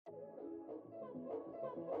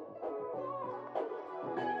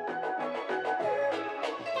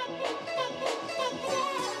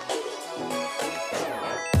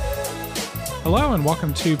Hello and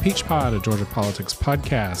welcome to Peach Pod, a Georgia politics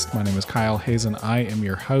podcast. My name is Kyle Hazen. I am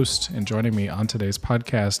your host, and joining me on today's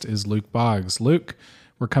podcast is Luke Boggs. Luke,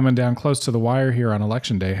 we're coming down close to the wire here on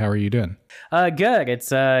Election Day. How are you doing? Good.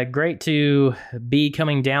 It's great to be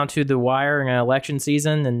coming down to the wire in an election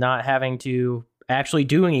season and not having to actually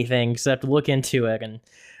do anything except look into it. And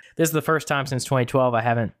this is the first time since 2012 I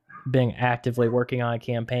haven't been actively working on a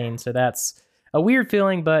campaign, so that's a weird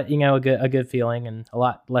feeling, but a good feeling and a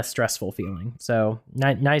lot less stressful feeling. So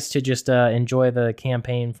nice to just enjoy the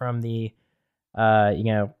campaign from the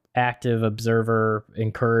active observer,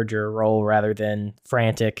 encourager role rather than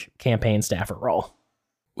frantic campaign staffer role.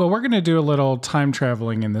 Well, we're going to do a little time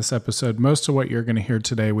traveling in this episode. Most of what you're going to hear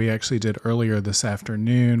today, we actually did earlier this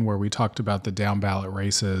afternoon, where we talked about the down ballot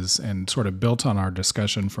races and sort of built on our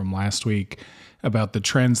discussion from last week about the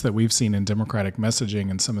trends that we've seen in Democratic messaging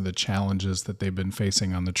and some of the challenges that they've been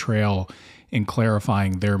facing on the trail in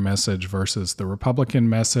clarifying their message versus the Republican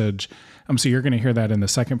message. So you're going to hear that in the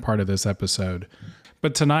second part of this episode.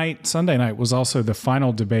 But tonight, Sunday night, was also the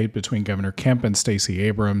final debate between Governor Kemp and Stacey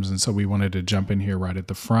Abrams, and so we wanted to jump in here right at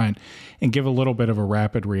the front and give a little bit of a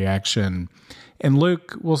rapid reaction. And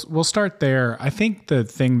Luke, we'll start there. I think the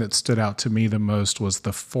thing that stood out to me the most was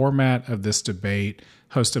the format of this debate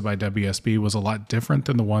hosted by WSB was a lot different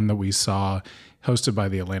than the one that we saw hosted by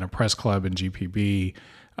the Atlanta Press Club and GPB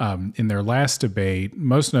in their last debate.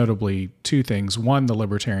 Most notably, two things. One, the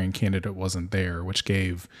Libertarian candidate wasn't there, which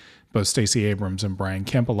gave both Stacey Abrams and Brian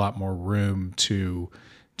Kemp a lot more room to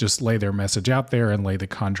just lay their message out there and lay the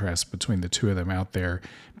contrast between the two of them out there.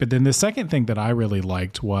 But then the second thing that I really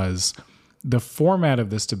liked was the format of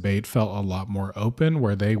this debate felt a lot more open,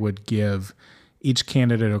 where they would give each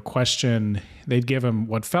candidate a question. They'd give them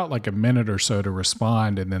what felt like a minute or so to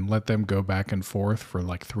respond and then let them go back and forth for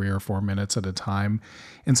like 3 or 4 minutes at a time.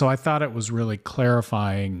 And so I thought it was really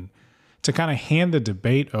clarifying to kind of hand the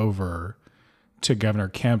debate over to Governor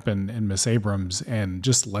Kemp and Miss Abrams and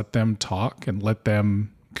just let them talk and let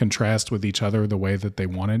them contrast with each other the way that they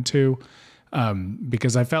wanted to.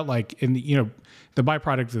 Because I felt like, the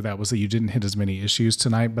byproduct of that was that you didn't hit as many issues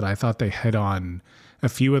tonight, but I thought they hit on a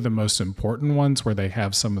few of the most important ones where they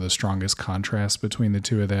have some of the strongest contrasts between the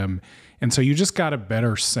two of them. And so you just got a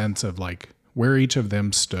better sense of like where each of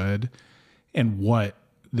them stood and what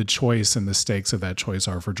the choice and the stakes of that choice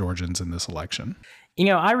are for Georgians in this election.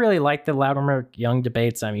 I really like the Loudermilk-Young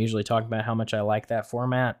debates. I'm usually talking about how much I like that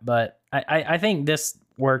format, but I think this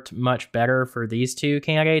worked much better for these two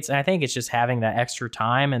candidates. And I think it's just having that extra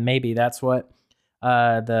time, and maybe that's what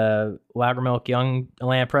the Loudermilk-Young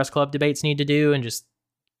Atlanta Press Club debates need to do, and just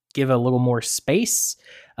give a little more space.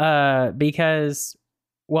 Because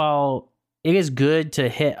while it is good to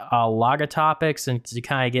hit a lot of topics and to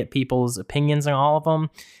kind of get people's opinions on all of them,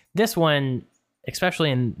 this one, especially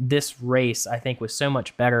in this race, I think was so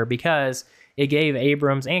much better because it gave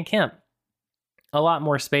Abrams and Kemp a lot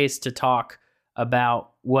more space to talk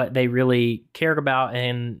about what they really cared about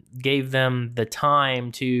and gave them the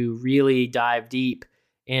time to really dive deep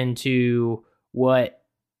into what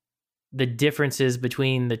the differences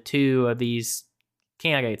between the two of these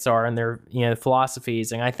candidates are and their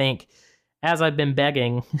philosophies. And I think, as I've been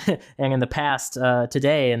begging, and in the past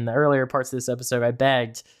today, in the earlier parts of this episode, I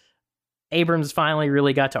begged, Abrams finally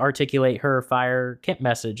really got to articulate her fire Kemp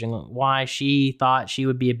message and why she thought she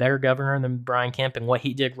would be a better governor than Brian Kemp and what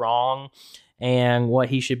he did wrong and what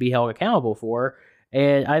he should be held accountable for.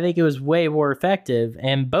 And I think it was way more effective,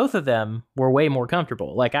 and both of them were way more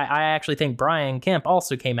comfortable. Like, I actually think Brian Kemp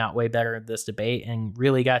also came out way better in this debate and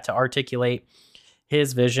really got to articulate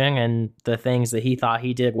his vision and the things that he thought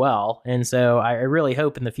he did well. And so I really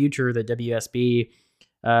hope in the future that WSB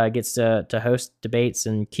gets to host debates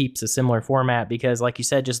and keeps a similar format, because like you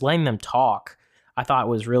said, just letting them talk, I thought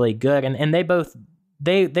was really good. And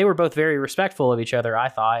they were both very respectful of each other, I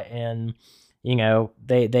thought. And,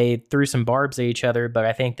 they threw some barbs at each other, but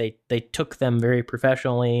I think they took them very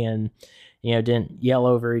professionally and, didn't yell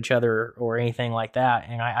over each other or anything like that.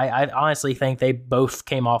 And I honestly think they both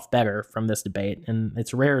came off better from this debate. And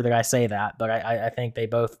it's rare that I say that, but I think they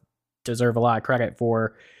both deserve a lot of credit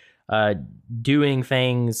for doing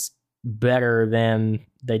things better than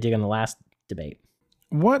they did in the last debate.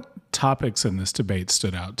 What topics in this debate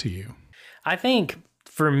stood out to you? I think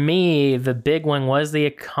for me, the big one was the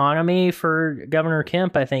economy for Governor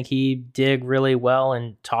Kemp. I think he did really well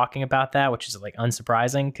in talking about that, which is like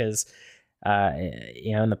unsurprising because,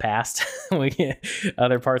 in the past,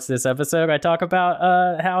 other parts of this episode, I talk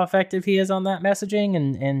about how effective he is on that messaging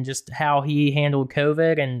and just how he handled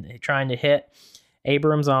COVID and trying to hit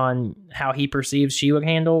Abrams on how he perceives she would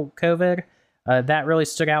handle COVID. That really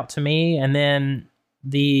stood out to me. And then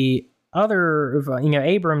the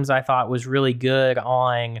Abrams, I thought, was really good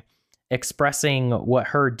on expressing what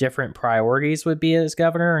her different priorities would be as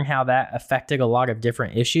governor and how that affected a lot of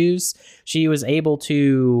different issues. She was able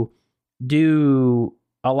to do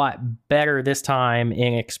a lot better this time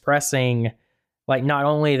in expressing, like, not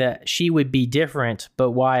only that she would be different,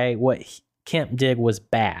 but why what Kemp did was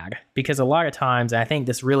bad. Because a lot of times, and I think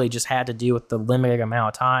this really just had to do with the limited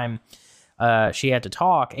amount of time she had to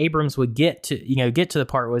talk, Abrams would get to the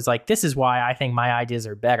part where it was like, this is why I think my ideas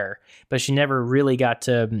are better. But she never really got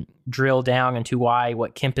to drill down into why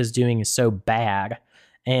what Kemp is doing is so bad.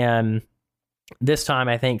 And this time,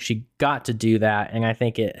 I think she got to do that, and I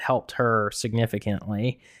think it helped her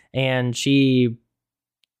significantly. And she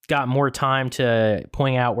got more time to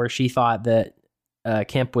point out where she thought that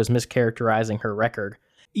Kemp was mischaracterizing her record.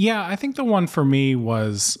 Yeah, I think the one for me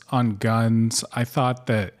was on guns. I thought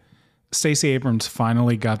that Stacey Abrams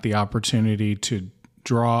finally got the opportunity to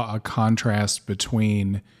draw a contrast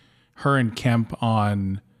between her and Kemp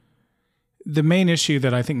on the main issue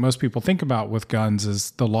that I think most people think about with guns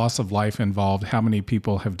is the loss of life involved, how many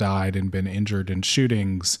people have died and been injured in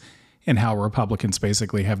shootings, and how Republicans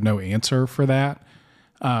basically have no answer for that.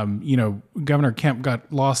 Governor Kemp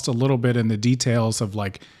got lost a little bit in the details of,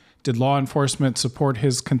 like, did law enforcement support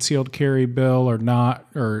his concealed carry bill or not,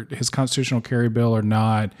 or his constitutional carry bill or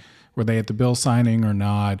not? Were they at the bill signing or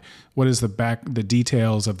not? What is the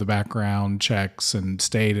details of the background checks and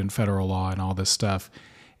state and federal law and all this stuff?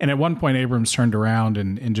 And at one point, Abrams turned around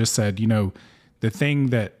and just said, the thing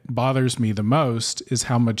that bothers me the most is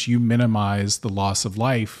how much you minimize the loss of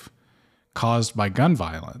life caused by gun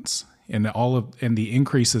violence and the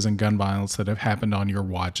increases in gun violence that have happened on your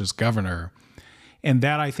watch as governor. And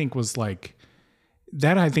that, I think, has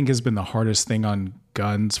been the hardest thing on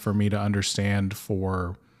guns for me to understand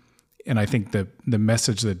and I think the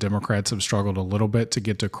message that Democrats have struggled a little bit to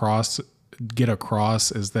get across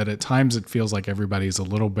is that at times it feels like everybody's a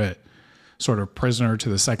little bit sort of prisoner to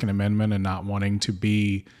the Second Amendment and not wanting to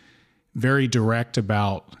be very direct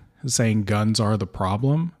about saying guns are the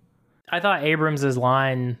problem. I thought Abrams's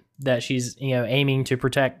line that she's aiming to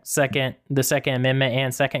protect the Second Amendment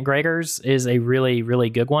and second graders is a really, really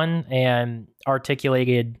good one, and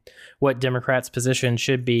articulated what Democrats' position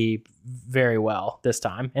should be very well this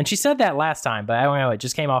time. And she said that last time, but I don't know, it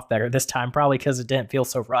just came off better this time, probably because it didn't feel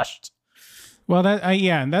so rushed. Well,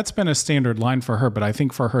 and that's been a standard line for her, but I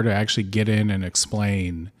think for her to actually get in and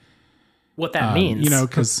explain what that means,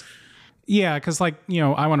 because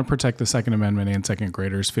I want to protect the Second Amendment and second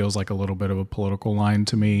graders feels like a little bit of a political line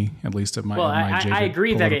to me, at least at my. Well, I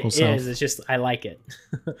agree that it is. It's just I like it.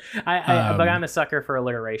 But I'm a sucker for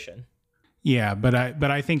alliteration. Yeah, but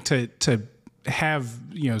I think to have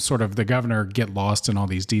sort of the governor get lost in all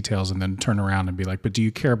these details and then turn around and be like, but do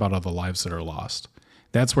you care about all the lives that are lost?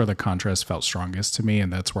 That's where the contrast felt strongest to me,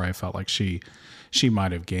 and that's where I felt like she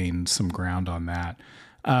might have gained some ground on that.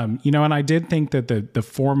 And I did think that the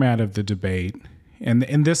format of the debate,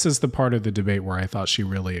 and this is the part of the debate where I thought she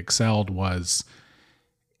really excelled, was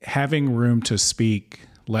having room to speak,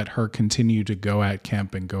 let her continue to go at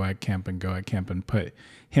Kemp and put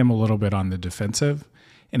him a little bit on the defensive.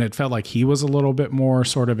 And it felt like he was a little bit more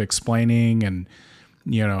sort of explaining and,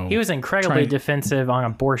 he was incredibly defensive on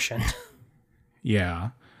abortion. Yeah.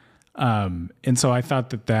 And so I thought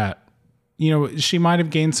that, she might have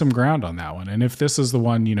gained some ground on that one. And if this is the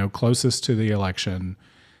one, closest to the election,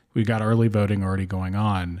 we've got early voting already going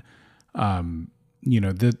on,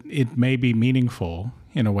 that it may be meaningful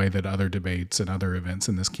in a way that other debates and other events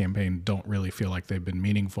in this campaign don't really feel like they've been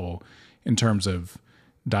meaningful in terms of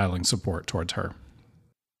dialing support towards her.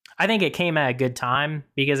 I think it came at a good time,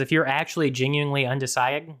 because if you're actually genuinely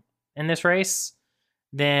undecided in this race,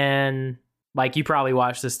 then you probably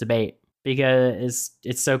watch this debate, because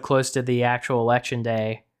it's so close to the actual election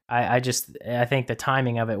day. I think the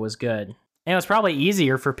timing of it was good. And it was probably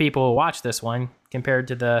easier for people to watch this one compared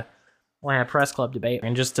to the Atlanta Press Club debate.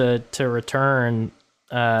 And just to return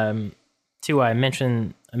to what I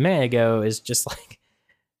mentioned a minute ago, is just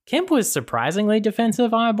Kemp was surprisingly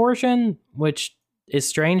defensive on abortion, which is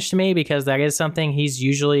strange to me because that is something he's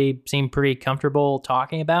usually seemed pretty comfortable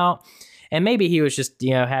talking about. And maybe he was just,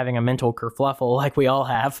 having a mental kerfluffle like we all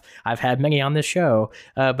have. I've had many on this show.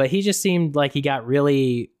 But he just seemed like he got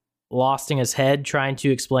really lost in his head trying to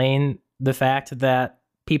explain the fact that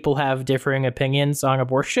people have differing opinions on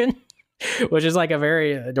abortion, which is a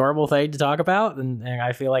very adorable thing to talk about. And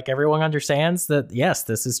I feel like everyone understands that, yes,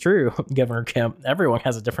 this is true, Governor Kemp. Everyone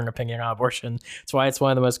has a different opinion on abortion. That's why it's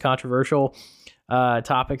one of the most controversial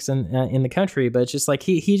topics in the country. But it's just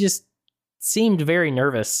he just seemed very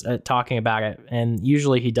nervous at talking about it, and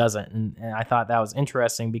usually he doesn't. And I thought that was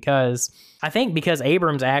interesting because I think because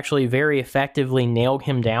Abrams actually very effectively nailed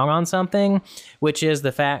him down on something, which is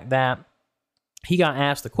the fact that he got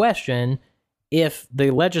asked the question, if the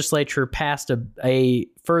legislature passed a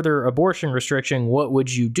further abortion restriction, what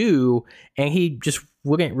would you do? And he just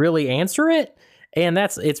wouldn't really answer it. And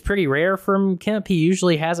it's pretty rare from Kemp. He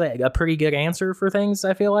usually has a pretty good answer for things,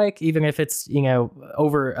 I feel like, even if it's,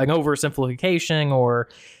 over an oversimplification or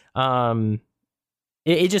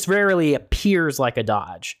it just rarely appears like a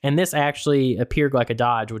dodge. And this actually appeared like a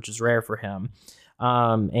dodge, which is rare for him.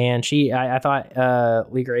 And I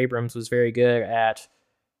thought Leader Abrams was very good at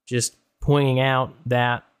just pointing out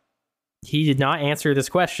that he did not answer this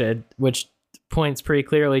question, which points pretty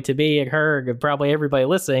clearly to me and her, and probably everybody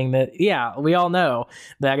listening, that, yeah, we all know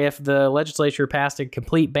that if the legislature passed a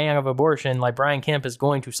complete ban of abortion, like, Brian Kemp is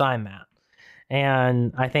going to sign that.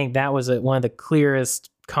 And I think that was one of the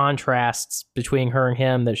clearest contrasts between her and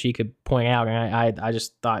him that she could point out. And I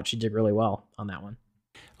just thought she did really well on that one.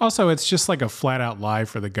 Also, it's just like a flat out lie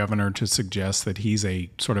for the governor to suggest that he's a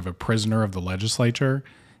sort of a prisoner of the legislature,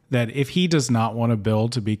 that if he does not want a bill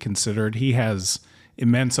to be considered, he has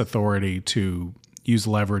immense authority to use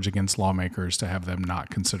leverage against lawmakers to have them not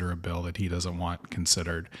consider a bill that he doesn't want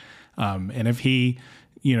considered. And if he,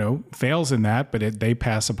 fails in that, but they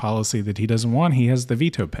pass a policy that he doesn't want, he has the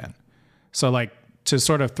veto pen. So, like, to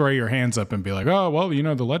sort of throw your hands up and be like, oh, well,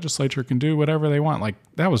 the legislature can do whatever they want, like,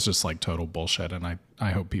 that was just like total bullshit. And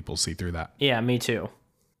I hope people see through that. Yeah, me too.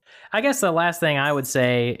 I guess the last thing I would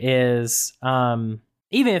say is,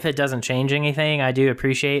 even if it doesn't change anything, I do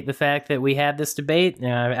appreciate the fact that we had this debate.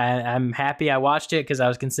 I'm happy I watched it because I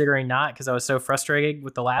was considering not, because I was so frustrated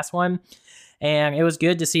with the last one. And it was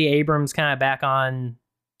good to see Abrams kind of back on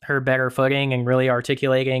her better footing and really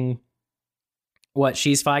articulating what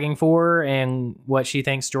she's fighting for and what she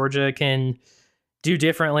thinks Georgia can do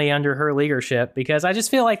differently under her leadership. Because I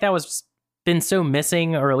just feel like that was been so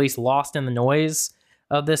missing, or at least lost in the noise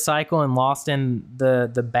of this cycle and lost in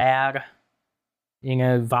the bad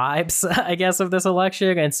vibes, I guess, of this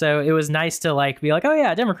election. And so it was nice to be like, oh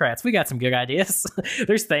yeah, Democrats, we got some good ideas.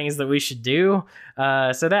 There's things that we should do.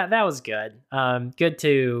 So that was good. Good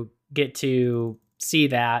to get to see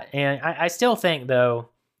that. And I still think, though,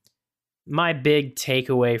 my big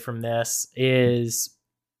takeaway from this is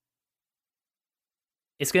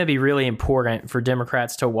it's going to be really important for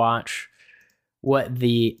Democrats to watch what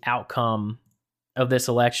the outcome of this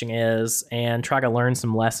election is and try to learn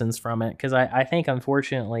some lessons from it. Because I think,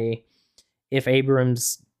 unfortunately, if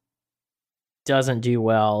Abrams doesn't do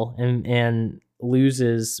well and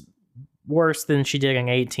loses worse than she did in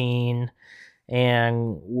 2018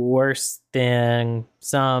 and worse than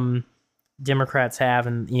some Democrats have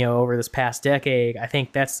over this past decade, I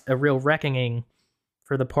think that's a real reckoning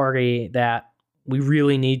for the party, that we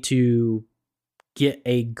really need to get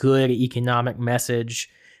a good economic message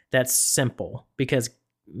that's simple. Because,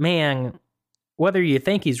 man, whether you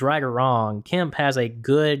think he's right or wrong, Kemp has a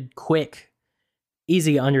good, quick,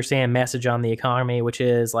 easy to understand message on the economy, which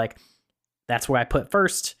is like, that's what I put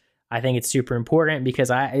first. I think it's super important because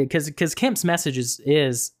Kemp's message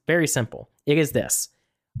is very simple. It is this: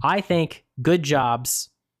 I think good jobs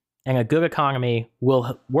and a good economy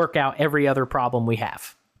will work out every other problem we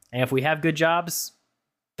have. And if we have good jobs,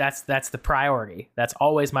 that's the priority. That's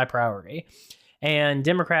always my priority. And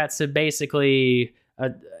Democrats have basically,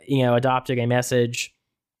 adopted a message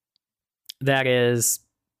that is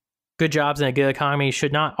good jobs and a good economy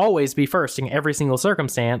should not always be first in every single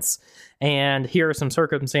circumstance. And here are some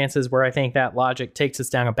circumstances where I think that logic takes us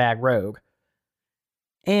down a bad road.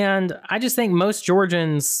 And I just think most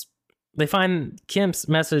Georgians, they find Kemp's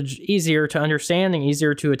message easier to understand and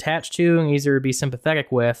easier to attach to and easier to be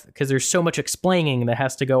sympathetic with, because there's so much explaining that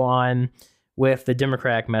has to go on with the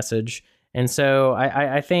Democratic message. And so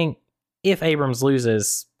I think if Abrams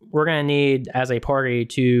loses, we're going to need, as a party,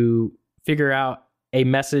 to figure out a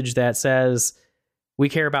message that says we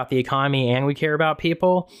care about the economy and we care about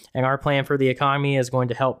people, and our plan for the economy is going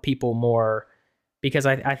to help people more. Because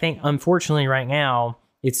I think, unfortunately, right now,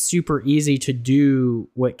 it's super easy to do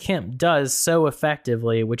what Kemp does so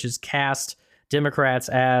effectively, which is cast Democrats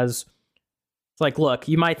as, like, look,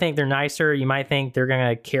 you might think they're nicer, you might think they're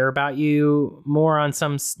going to care about you more on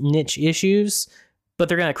some niche issues, but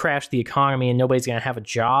they're going to crash the economy and nobody's going to have a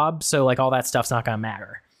job. So, like, all that stuff's not going to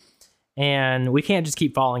matter. And we can't just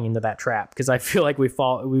keep falling into that trap, because I feel like we've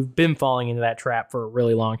been falling into that trap for a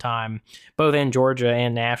really long time, both in Georgia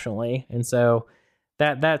and nationally. And so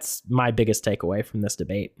that's my biggest takeaway from this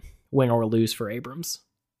debate, win or lose for Abrams.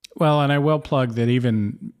 Well, and I will plug that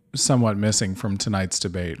even somewhat missing from tonight's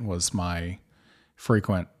debate was my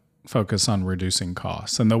frequent focus on reducing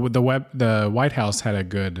costs. And the White House had a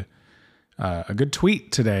good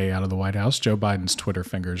tweet today out of the White House. Joe Biden's Twitter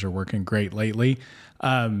fingers are working great lately.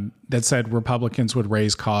 That said Republicans would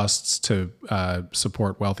raise costs to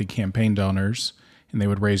support wealthy campaign donors, and they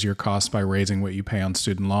would raise your costs by raising what you pay on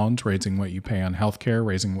student loans, raising what you pay on healthcare,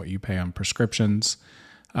 raising what you pay on prescriptions.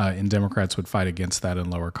 And Democrats would fight against that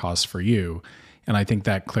and lower costs for you. And I think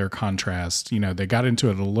that clear contrast, they got into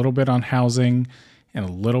it a little bit on housing and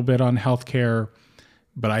a little bit on healthcare,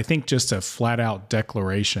 but I think just a flat out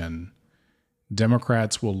declaration,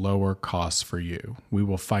 Democrats will lower costs for you. We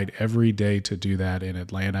will fight every day to do that in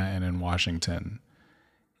Atlanta and in Washington.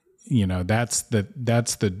 That's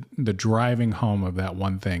the driving home of that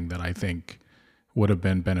one thing that I think would have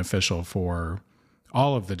been beneficial for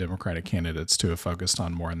all of the Democratic candidates to have focused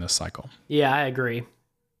on more in this cycle. Yeah, I agree.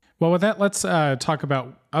 Well, with that, let's talk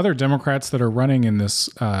about other Democrats that are running in this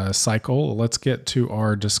cycle. Let's get to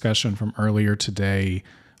our discussion from earlier today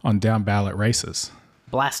on down ballot races.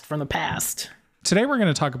 Blast from the past. Today, we're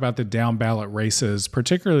going to talk about the down ballot races,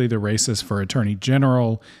 particularly the races for Attorney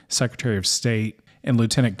General, Secretary of State, and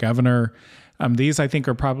Lieutenant Governor. These, I think,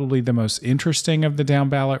 are probably the most interesting of the down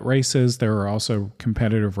ballot races. There are also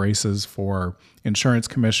competitive races for Insurance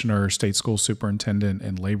Commissioner, State School Superintendent,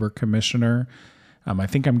 and Labor Commissioner. I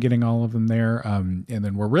think I'm getting all of them there. And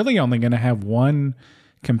then we're really only going to have one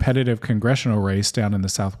competitive congressional race down in the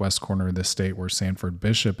southwest corner of the state where Sanford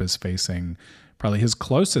Bishop is facing probably his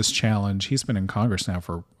closest challenge. He's been in Congress now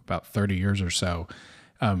for about 30 years or so.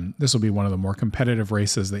 This will be one of the more competitive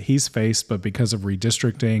races that he's faced, but because of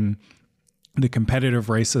redistricting, the competitive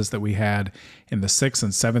races that we had in the 6th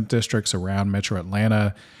and 7th districts around Metro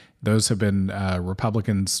Atlanta, those have been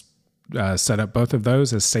Republicans set up both of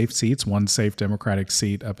those as safe seats, one safe Democratic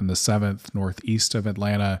seat up in the 7th northeast of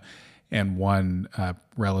Atlanta, and one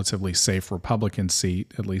relatively safe Republican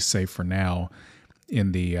seat, at least safe for now,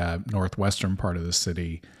 in the northwestern part of the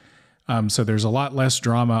city. So there's a lot less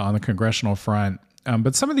drama on the congressional front.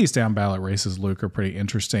 But some of these down ballot races, Luke, are pretty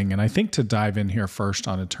interesting. And I think to dive in here first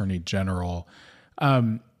on Attorney General,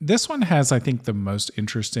 this one has, I think, the most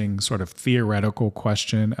interesting sort of theoretical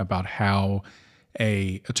question about how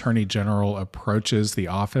a Attorney General approaches the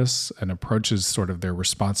office and approaches sort of their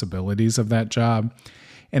responsibilities of that job.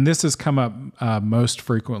 And this has come up most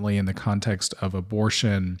frequently in the context of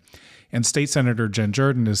abortion. And State Senator Jen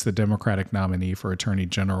Jordan is the Democratic nominee for Attorney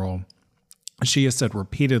General. She has said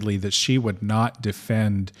repeatedly that she would not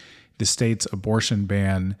defend the state's abortion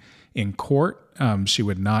ban in court. She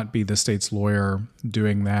would not be the state's lawyer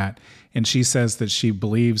doing that. And she says that she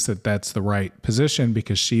believes that that's the right position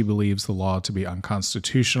because she believes the law to be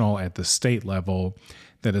unconstitutional at the state level,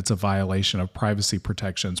 that it's a violation of privacy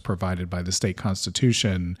protections provided by the state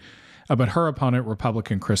constitution. But her opponent,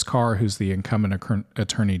 Republican Chris Carr, who's the incumbent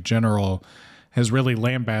Attorney General, has really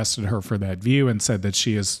lambasted her for that view and said that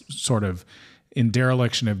she is sort of in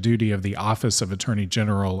dereliction of duty of the office of Attorney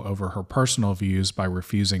General over her personal views by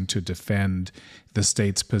refusing to defend the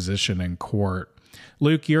state's position in court.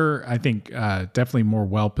 Luke, you're, I think, definitely more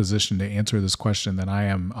well-positioned to answer this question than I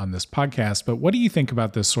am on this podcast, but what do you think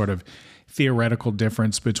about this sort of theoretical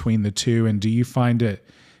difference between the two, and do you find it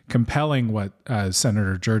compelling what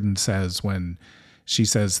Senator Jordan says when she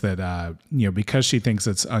says that, because she thinks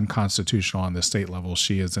it's unconstitutional on the state level,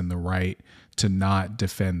 she is in the right to not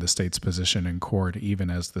defend the state's position in court, even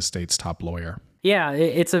as the state's top lawyer? Yeah,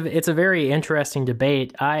 it's a very interesting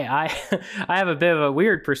debate. I have a bit of a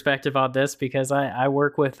weird perspective on this because I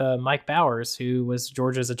work with Mike Bowers, who was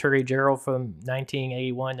Georgia's Attorney General from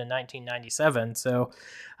 1981 to 1997. So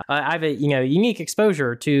I have a unique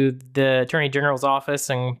exposure to the Attorney General's office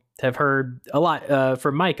and have heard a lot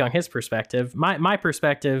from Mike on his perspective. My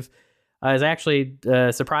perspective is actually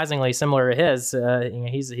surprisingly similar to his.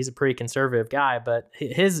 He's a pretty conservative guy, but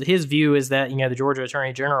his view is that the Georgia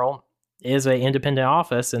Attorney General is an independent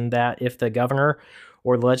office, and that if the governor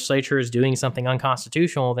or the legislature is doing something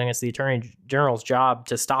unconstitutional, then it's the Attorney General's job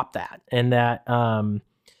to stop that, and that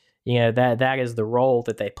that is the role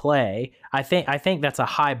that they play. I think that's a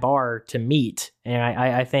high bar to meet, and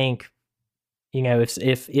I think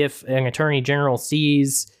if an Attorney General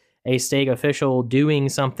sees a state official doing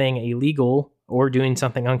something illegal or doing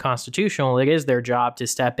something unconstitutional, it is their job to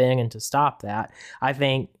step in and to stop that. I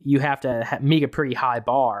think you have to make a pretty high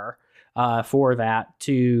bar for that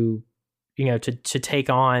to take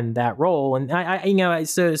on that role. And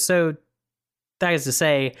so that is to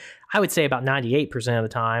say, I would say about 98% of the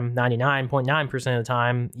time, 99.9% of the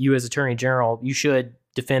time, you as Attorney General, you should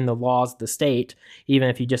defend the laws of the state, even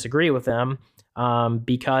if you disagree with them,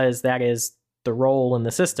 because that is the role in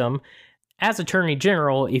the system. As Attorney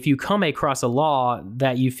General, if you come across a law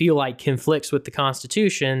that you feel like conflicts with the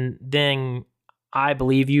Constitution, then I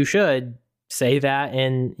believe you should say that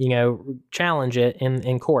and, challenge it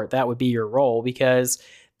in court. That would be your role, because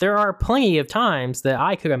there are plenty of times that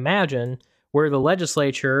I could imagine where the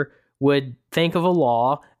legislature would think of a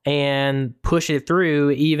law and push it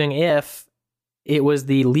through, even if it was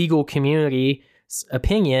the legal community's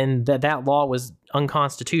opinion that that law was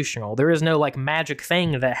unconstitutional. There is no magic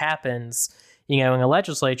thing that happens, in a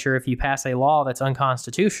legislature. If you pass a law that's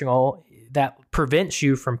unconstitutional, that prevents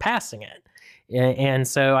you from passing it. And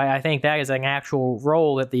so I think that is an actual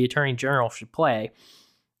role that the Attorney General should play.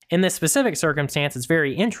 In this specific circumstance, it's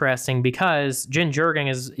very interesting because Jen Jorgen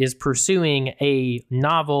is pursuing a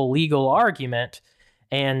novel legal argument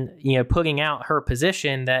and, putting out her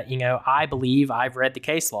position that, I believe I've read the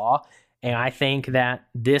case law, and I think that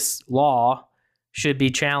this law should be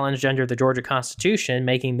challenged under the Georgia Constitution,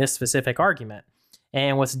 making this specific argument.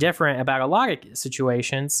 And what's different about a lot of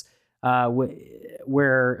situations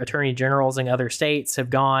where attorney generals in other states have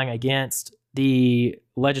gone against the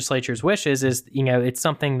legislature's wishes is, it's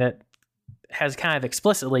something that has kind of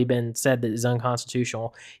explicitly been said that is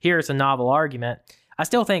unconstitutional. Here it's a novel argument. I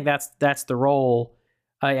still think that's the role.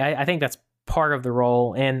 I think that's part of the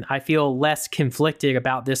role, and I feel less conflicted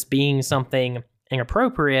about this being something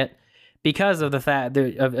inappropriate because of the fact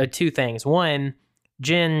of two things. One,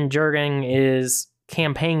 Jen Jorgen is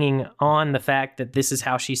campaigning on the fact that this is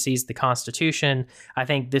how she sees the Constitution. I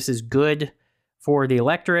think this is good for the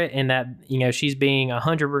electorate, and that, she's being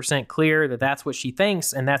 100% clear that that's what she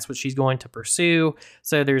thinks and that's what she's going to pursue.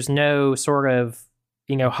 So there's no sort of,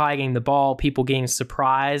 hiding the ball, people getting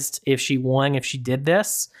surprised if she did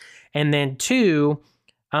this. And then two,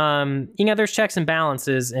 there's checks and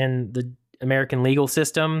balances in the American legal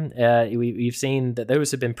system. We've seen that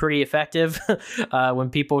those have been pretty effective when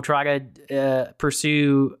people try to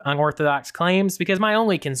pursue unorthodox claims, because my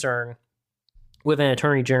only concern with an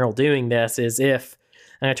attorney general doing this is if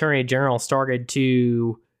an attorney general started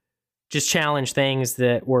to just challenge things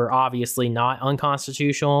that were obviously not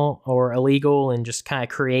unconstitutional or illegal and just kind of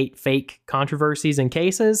create fake controversies and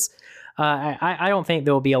cases. I don't think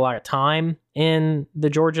there will be a lot of time in the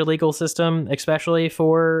Georgia legal system, especially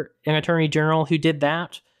for an attorney general who did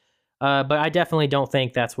that. But I definitely don't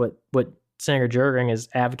think that's what Senator Jorgen is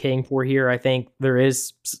advocating for here. I think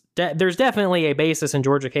there's definitely a basis in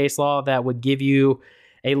Georgia case law that would give you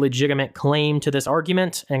a legitimate claim to this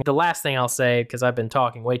argument. And the last thing I'll say, because I've been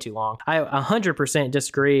talking way too long, I 100%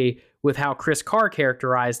 disagree with how Chris Carr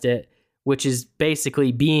characterized it, which is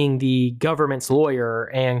basically being the government's lawyer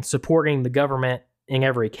and supporting the government in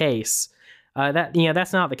every case.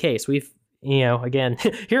 That's not the case. We've, again,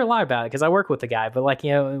 hear a lot about it because I work with the guy, but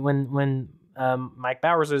when Mike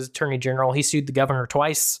Bowers was attorney general, he sued the governor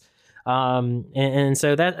twice. And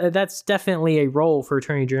so that's definitely a role for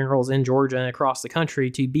attorney generals in Georgia and across the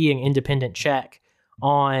country to be an independent check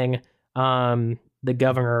on the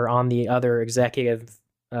governor, on the other executive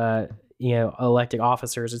elected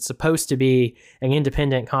officers. It's supposed to be an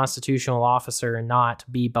independent constitutional officer and not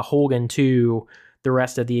be beholden to the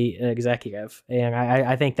rest of the executive. And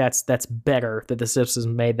I think that's better that the system is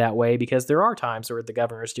made that way, because there are times where the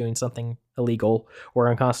governor is doing something illegal or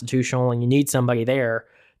unconstitutional, and you need somebody there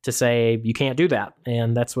to say you can't do that.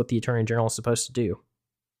 And that's what the attorney general is supposed to do.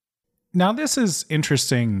 Now, this is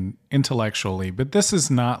interesting intellectually, but this is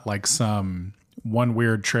not like some one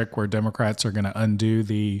weird trick where Democrats are going to undo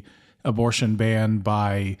the abortion ban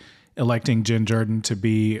by electing Jen Jorgen to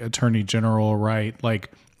be attorney general, right?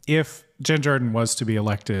 Like, if Jen Jorgen was to be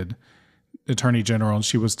elected attorney general and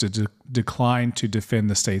she was to decline to defend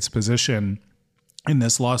the state's position in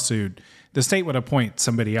this lawsuit, the state would appoint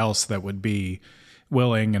somebody else that would be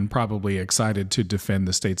willing and probably excited to defend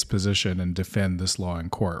the state's position and defend this law in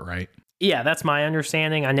court, right? Yeah, that's my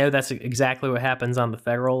understanding. I know that's exactly what happens on the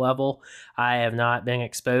federal level. I have not been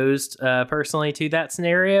exposed personally to that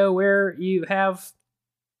scenario where you have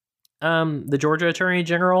the Georgia Attorney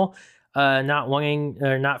General not wanting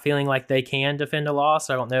or not feeling like they can defend a law.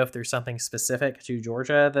 So I don't know if there's something specific to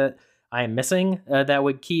Georgia that I am missing that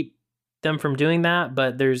would keep them from doing that.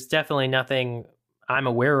 But there's definitely nothing I'm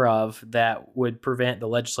aware of that would prevent the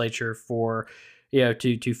legislature for,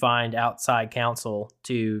 to find outside counsel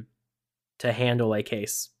to handle a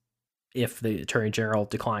case if the attorney general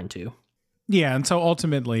declined to. Yeah. And so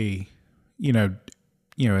ultimately,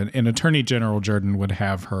 an attorney general Jordan would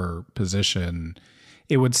have her position.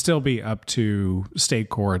 It would still be up to state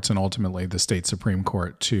courts and ultimately the state Supreme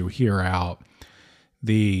Court to hear out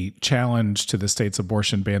the challenge to the state's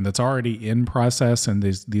abortion ban that's already in process, and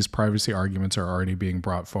these privacy arguments are already being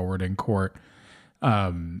brought forward in court.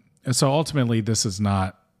 So ultimately, this is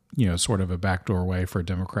not, sort of a backdoor way for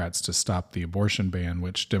Democrats to stop the abortion ban,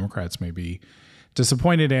 which Democrats may be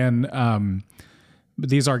disappointed in. But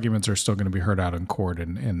these arguments are still going to be heard out in court,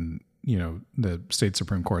 and the state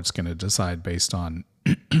Supreme Court's going to decide based on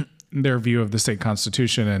their view of the state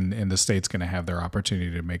constitution, and the state's going to have their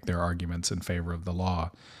opportunity to make their arguments in favor of the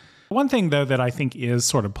law. One thing, though, that I think is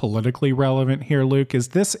sort of politically relevant here, Luke, is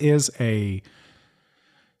this is a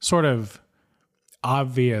sort of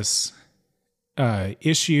obvious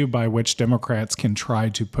issue by which Democrats can try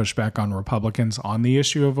to push back on Republicans on the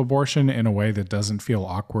issue of abortion in a way that doesn't feel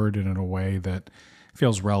awkward and in a way that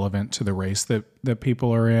feels relevant to the race that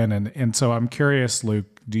people are in. And so I'm curious,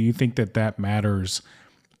 Luke, do you think that matters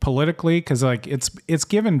politically? Because it's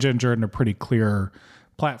given Jen Jordan a pretty clear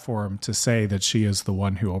platform to say that she is the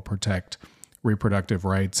one who will protect reproductive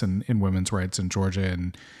rights and women's rights in Georgia.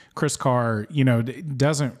 And Chris Carr,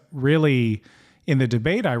 doesn't really, in the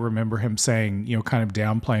debate, I remember him saying, kind of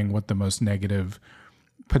downplaying what the most negative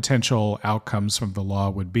potential outcomes from the law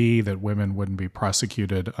would be, that women wouldn't be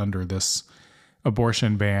prosecuted under this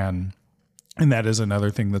abortion ban. And that is another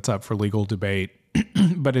thing that's up for legal debate.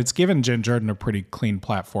 But it's given Jen Jordan a pretty clean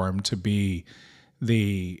platform to be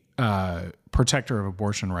the protector of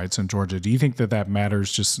abortion rights in Georgia. Do you think that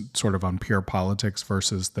matters just sort of on pure politics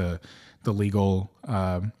versus the legal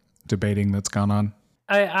debating that's gone on?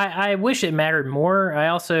 I wish it mattered more. I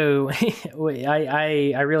also,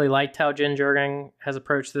 I really liked how Jen Jordan has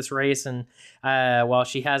approached this race. And while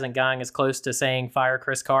she hasn't gotten as close to saying fire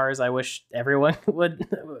Chris Carr as I wish everyone would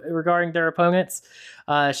regarding their opponents,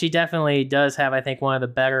 she definitely does have, I think, one of the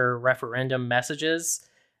better referendum messages.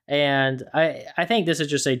 And I think this is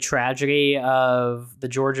just a tragedy of the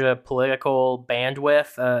Georgia political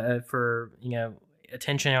bandwidth for,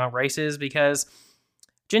 attention on races, because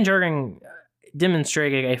Jen Jordan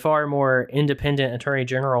demonstrated a far more independent attorney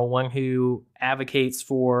general, one who advocates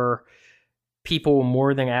for people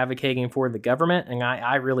more than advocating for the government. And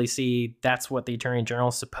I really see that's what the attorney general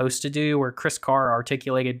is supposed to do, where Chris Carr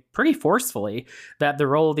articulated pretty forcefully that the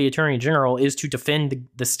role of the attorney general is to defend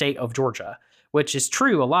the state of Georgia, which is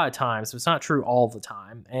true a lot of times, but it's not true all the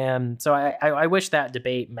time. And so I wish that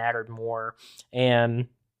debate mattered more. And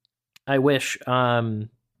I wish there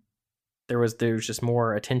was just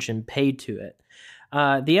more attention paid to it.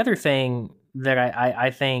 The other thing that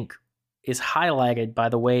I think is highlighted by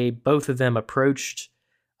the way both of them approached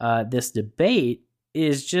this debate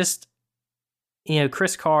is just,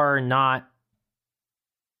 Chris Carr not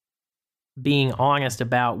being honest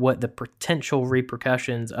about what the potential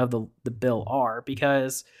repercussions of the bill are,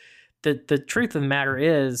 because the truth of the matter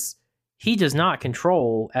is he does not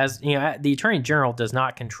control, as the attorney general does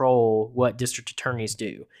not control what district attorneys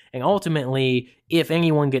do. And ultimately, if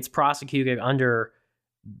anyone gets prosecuted under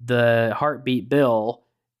the heartbeat bill,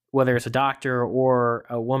 whether it's a doctor or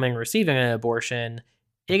a woman receiving an abortion,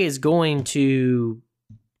 it is going to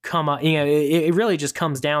come up, it really just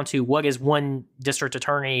comes down to what is one district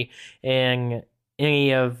attorney in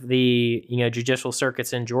any of the judicial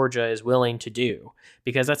circuits in Georgia is willing to do,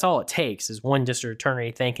 because that's all it takes is one district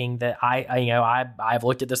attorney thinking that I've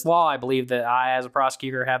looked at this law, I believe that I as a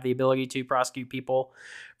prosecutor have the ability to prosecute people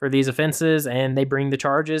for these offenses, and they bring the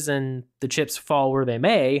charges and the chips fall where they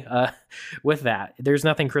may with that. There's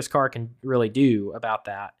nothing Chris Carr can really do about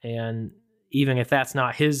that. And even if that's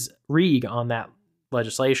not his read on that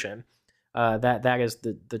legislation, that is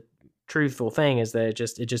the truthful thing, is that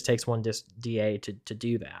it just takes one DA to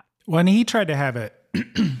do that. When he tried to have it,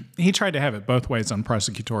 he tried to have it both ways on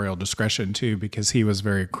prosecutorial discretion too, because he was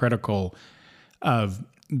very critical of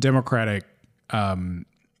Democratic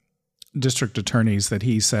district attorneys that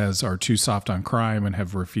he says are too soft on crime and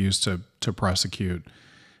have refused to prosecute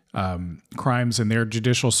crimes in their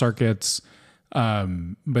judicial circuits.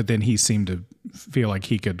 But then he seemed to feel like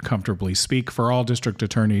he could comfortably speak for all district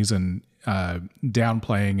attorneys, and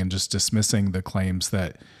downplaying and just dismissing the claims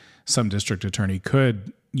that some district attorney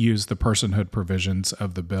could use the personhood provisions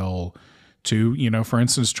of the bill to, for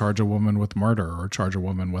instance, charge a woman with murder or charge a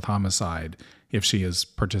woman with homicide if she is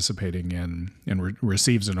participating in and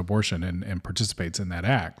receives an abortion and participates in that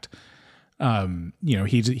act.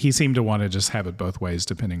 He seemed to want to just have it both ways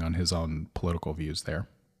depending on his own political views there.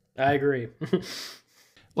 I agree.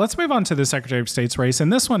 Let's move on to the Secretary of State's race.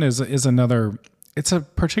 And this one is another, it's a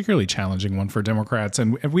particularly challenging one for Democrats.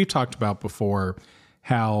 And we've talked about before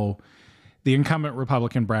how the incumbent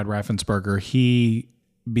Republican Brad Raffensperger, he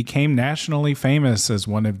became nationally famous as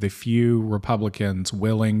one of the few Republicans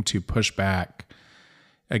willing to push back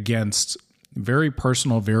against very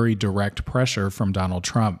personal, very direct pressure from Donald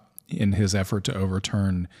Trump in his effort to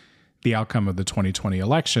overturn the outcome of the 2020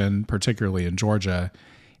 election, particularly in Georgia.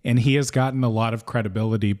 And he has gotten a lot of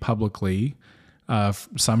credibility publicly,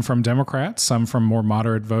 some from Democrats, some from more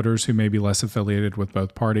moderate voters who may be less affiliated with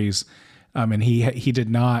both parties. And he did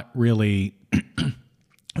not really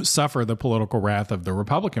suffer the political wrath of the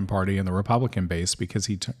Republican Party and the Republican base, because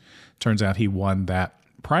turns out he won that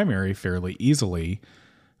primary fairly easily.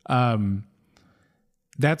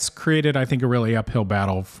 That's created, I think, a really uphill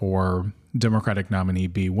battle for Democratic nominee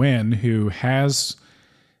Bee Nguyen, who has,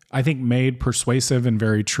 I think, made persuasive and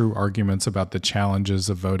very true arguments about the challenges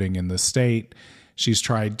of voting in the state. She's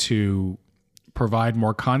tried to provide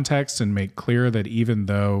more context and make clear that even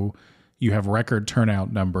though you have record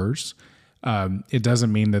turnout numbers, it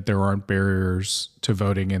doesn't mean that there aren't barriers to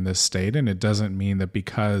voting in this state. And it doesn't mean that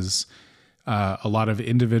because a lot of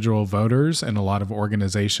individual voters and a lot of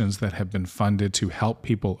organizations that have been funded to help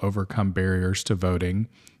people overcome barriers to voting,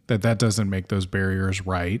 that doesn't make those barriers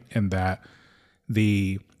right, and that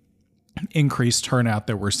the increased turnout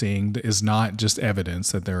that we're seeing is not just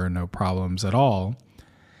evidence that there are no problems at all.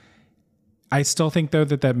 I still think, though,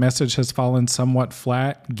 that message has fallen somewhat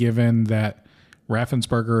flat, given that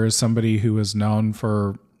Raffensperger is somebody who is known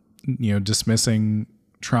for, dismissing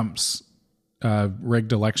Trump's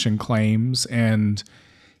rigged election claims, and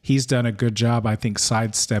he's done a good job, I think,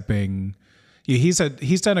 sidestepping. He's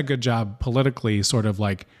done a good job politically, sort of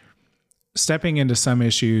like stepping into some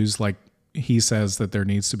issues. Like, he says that there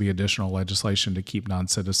needs to be additional legislation to keep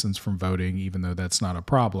non-citizens from voting, even though that's not a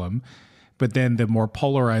problem. But then the more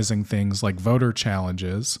polarizing things like voter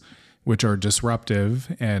challenges, which are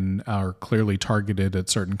disruptive and are clearly targeted at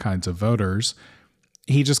certain kinds of voters,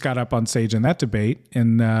 he just got up on stage in that debate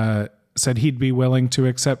and said he'd be willing to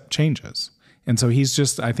accept changes. And so he's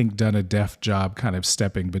just, I think, done a deft job kind of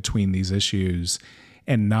stepping between these issues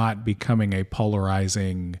and not becoming a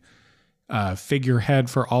polarizing figurehead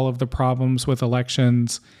for all of the problems with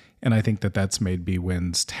elections. And I think that that's made Bee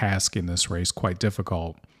Nguyen's task in this race quite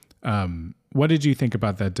difficult. What did you think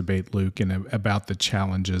about that debate, Luke, and about the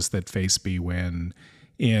challenges that face Bee Nguyen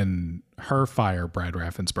in her Fire Brad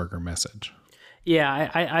Raffensperger message?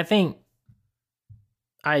 Yeah, I think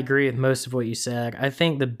I agree with most of what you said. I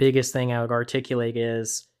think the biggest thing I would articulate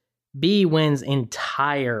is Bee Nguyen's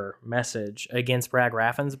entire message against Brad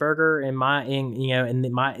Raffensperger,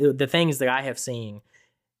 the things that I have seen,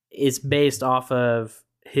 is based off of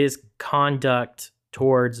his conduct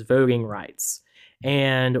towards voting rights.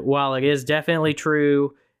 And while it is definitely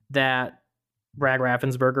true that Brad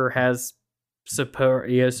Raffensperger has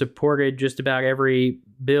supported just about every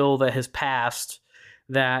bill that has passed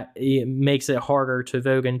that makes it harder to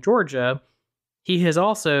vote in Georgia, he has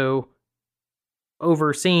also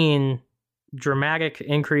overseen dramatic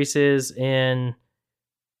increases in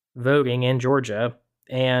voting in Georgia.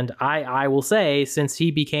 And I will say, since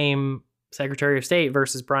he became Secretary of State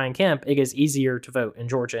versus Brian Kemp, it is easier to vote in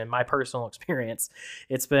Georgia. In my personal experience,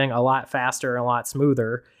 it's been a lot faster and a lot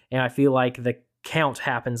smoother. And I feel like the count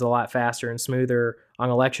happens a lot faster and smoother on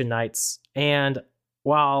election nights. And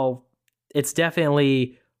while it's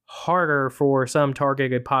definitely harder for some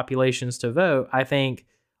targeted populations to vote, I think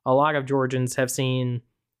a lot of Georgians have seen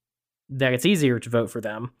that it's easier to vote for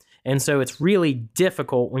them. And so it's really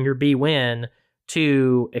difficult when you're Bee Nguyen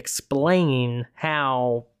to explain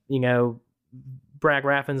how, Brad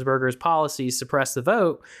Raffensperger's policies suppress the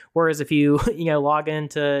vote. Whereas if you, log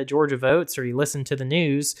into Georgia Votes or you listen to the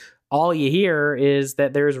news, all you hear is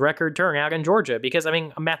that there's record turnout in Georgia. Because,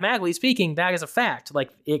 mathematically speaking, that is a fact. Like,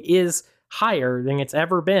 it is higher than it's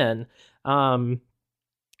ever been,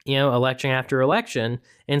 election after election.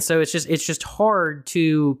 And so it's just hard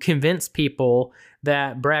to convince people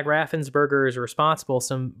that Brad Raffensperger is responsible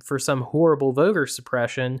for some horrible voter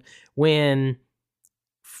suppression when,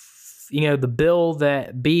 the bill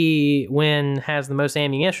that Bee Nguyen has the most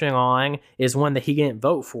ammunition on is one that he didn't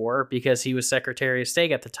vote for because he was Secretary of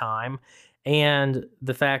State at the time. And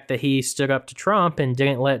the fact that he stood up to Trump and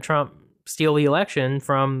didn't let Trump steal the election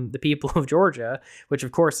from the people of Georgia, which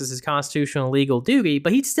of course is his constitutional legal duty,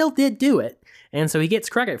 but he still did do it. And so he gets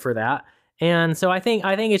credit for that. And so I think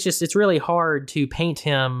it's really hard to paint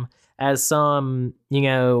him as some,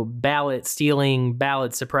 ballot stealing,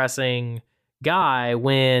 ballot suppressing guy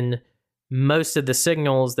when most of the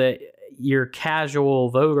signals that your casual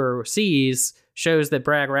voter sees shows that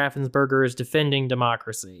Brad Raffensperger is defending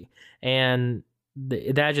democracy. And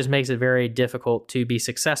that just makes it very difficult to be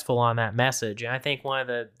successful on that message. And I think one of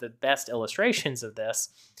the best illustrations of this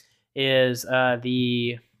is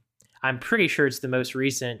I'm pretty sure it's the most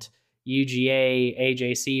recent UGA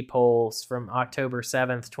AJC polls from October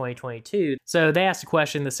 7th, 2022. So they asked a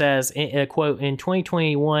question that says, quote, in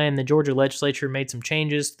 2021, the Georgia legislature made some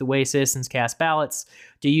changes to the way citizens cast ballots.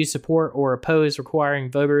 Do you support or oppose requiring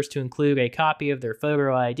voters to include a copy of their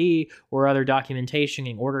photo ID or other documentation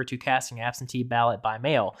in order to cast an absentee ballot by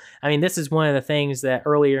mail? I mean, this is one of the things that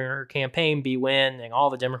earlier in her campaign, Bee Nguyen and all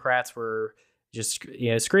the Democrats were just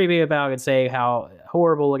screaming about and say how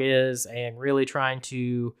horrible it is and really trying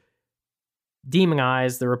to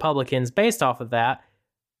demonize the Republicans based off of that.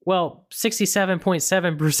 Well,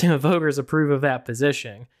 67.7% of voters approve of that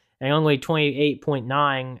position, and only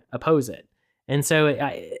 28.9% oppose it. And so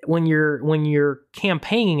when you're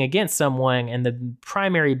campaigning against someone and the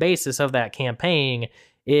primary basis of that campaign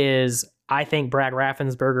is, I think Brad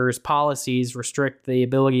Raffensperger's policies restrict the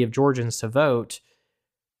ability of Georgians to vote,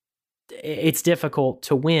 it's difficult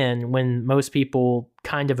to win when most people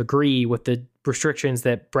kind of agree with the restrictions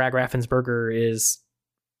that Brad Raffensperger is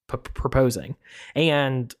proposing.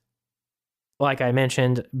 And like I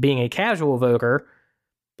mentioned, being a casual voter,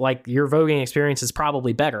 like, your voting experience is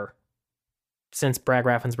probably better since Brad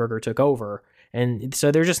Raffensperger took over. And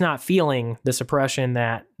so they're just not feeling the suppression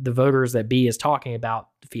that the voters that Bee is talking about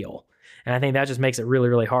feel. And I think that just makes it really,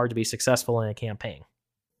 really hard to be successful in a campaign.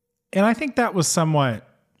 And I think that was somewhat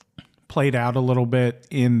played out a little bit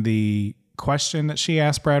in the question that she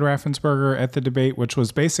asked Brad Raffensperger at the debate, which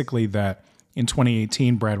was basically that in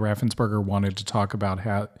 2018, Brad Raffensperger wanted to talk about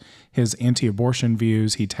how his anti-abortion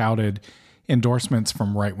views. He touted endorsements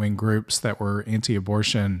from right-wing groups that were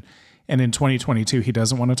anti-abortion. And in 2022, he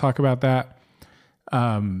doesn't want to talk about that.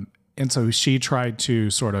 And so she tried to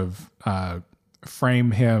sort of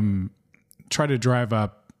frame him, try to drive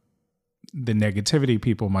up the negativity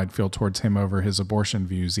people might feel towards him over his abortion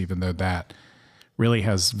views, even though that really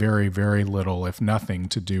has very, very little, if nothing,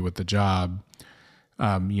 to do with the job.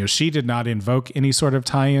 She did not invoke any sort of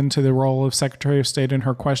tie-in to the role of Secretary of State in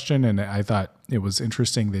her question, and I thought it was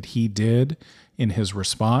interesting that he did in his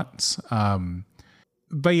response.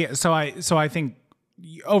 But yeah, so I think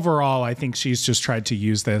overall, I think she's just tried to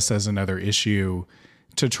use this as another issue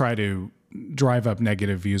to try to drive up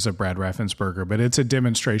negative views of Brad Raffensperger, but it's a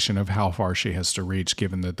demonstration of how far she has to reach,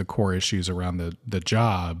 given that the core issues around the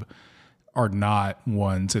job are not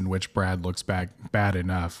ones in which Brad looks back bad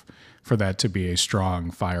enough for that to be a strong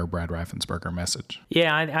fire Brad Raffensperger message.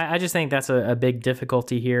 Yeah, I just think that's a big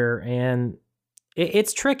difficulty here. And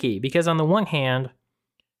it's tricky because on the one hand,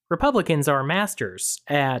 Republicans are masters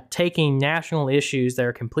at taking national issues that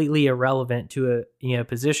are completely irrelevant to a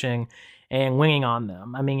position and winning on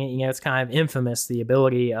them. I mean, it's kind of infamous, the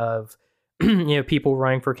ability of people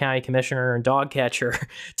running for county commissioner and dog catcher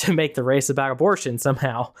to make the race about abortion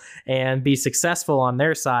somehow and be successful on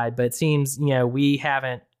their side. But it seems, we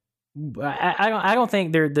haven't. I don't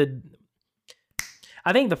think they're the.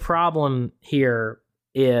 I think the problem here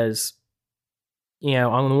is,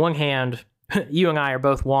 on the one hand, you and I are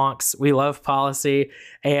both wonks. We love policy,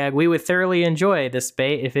 and we would thoroughly enjoy this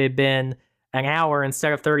debate if it had been an hour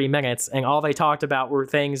instead of 30 minutes, and all they talked about were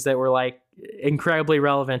things that were like incredibly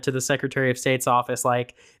relevant to the Secretary of State's office,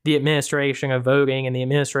 like the administration of voting and the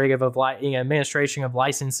administration of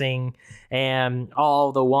licensing and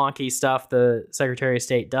all the wonky stuff the Secretary of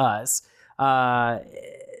State does. But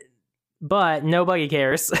nobody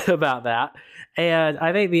cares about that. And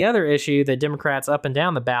I think the other issue that Democrats up and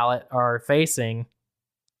down the ballot are facing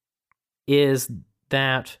is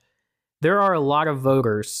that there are a lot of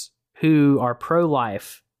voters who are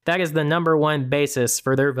pro-life. That is the number one basis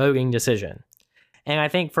for their voting decision. And I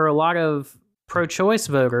think for a lot of pro-choice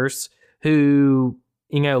voters who,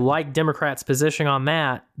 like Democrats' position on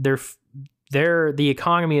that, the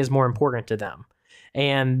economy is more important to them.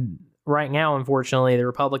 And right now, unfortunately, the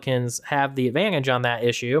Republicans have the advantage on that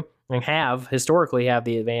issue and have historically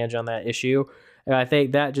the advantage on that issue. And I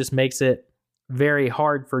think that just makes it very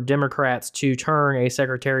hard for Democrats to turn a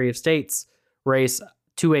Secretary of State's race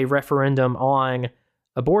to a referendum on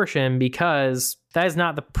abortion, because that is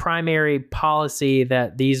not the primary policy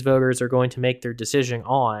that these voters are going to make their decision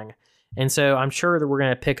on. And so I'm sure that we're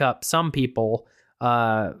going to pick up some people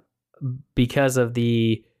because of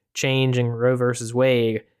the change in Roe versus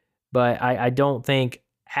Wade. But I don't think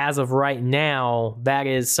as of right now, that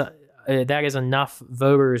is enough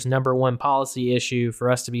voters' number one policy issue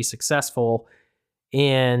for us to be successful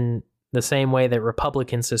in the same way that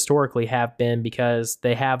Republicans historically have been, because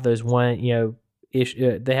they have those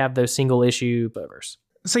they have those single issue voters.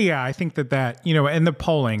 So yeah, I think that and the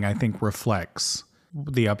polling, I think, reflects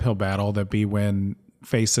the uphill battle that Bee Nguyen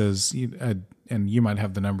faces. And you might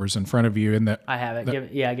have the numbers in front of you. I have it.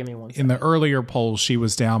 Give me one second. In the earlier polls, she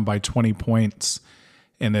was down by 20 points,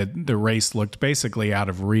 and the race looked basically out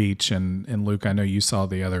of reach. And Luke, I know you saw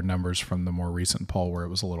the other numbers from the more recent poll where it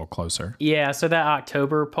was a little closer. Yeah, so that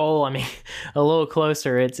October poll, I mean, a little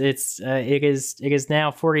closer. It is now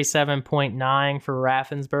 47.9 for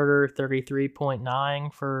Raffensperger,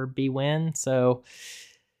 33.9 for Bwin. So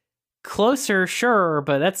closer, sure,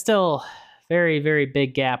 but that's still very, very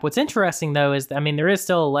big gap. What's interesting though is, I mean, there is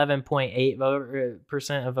still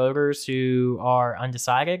 11.8% of voters who are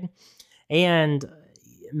undecided, and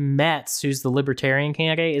Metz, who's the Libertarian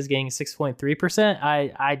candidate, is getting 6.3%.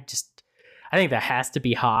 I think that has to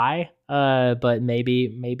be high, but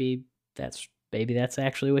maybe that's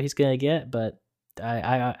actually what he's gonna get. But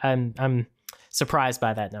I'm surprised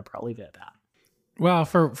by that number. I'll leave it at that. Well,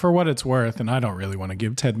 for what it's worth, and I don't really want to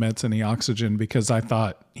give Ted Metz any oxygen because I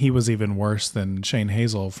thought he was even worse than Shane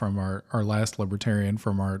Hazel from our last Libertarian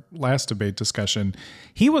from our last debate discussion.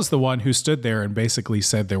 He was the one who stood there and basically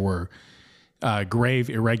said there were grave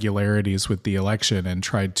irregularities with the election and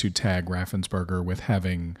tried to tag Raffensperger with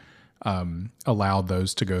having allowed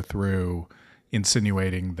those to go through,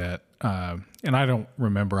 insinuating that, and I don't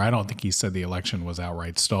think he said the election was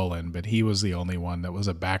outright stolen, but he was the only one that was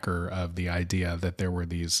a backer of the idea that there were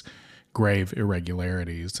these grave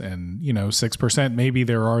irregularities. And, 6%, maybe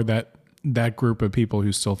there are that group of people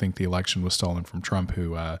who still think the election was stolen from Trump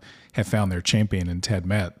who have found their champion in Ted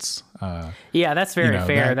Metz. Yeah, that's very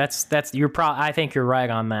fair. I think you're right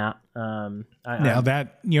on that.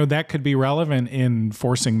 That could be relevant in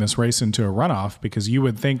forcing this race into a runoff, because you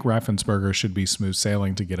would think Raffensperger should be smooth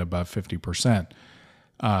sailing to get above 50%.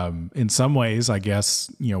 In some ways, I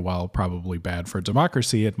guess, while probably bad for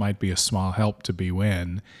democracy, it might be a small help to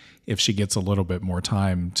Bwin if she gets a little bit more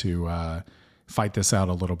time to fight this out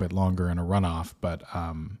a little bit longer in a runoff. But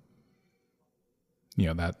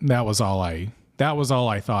that was all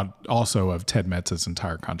I thought also of Ted Metz's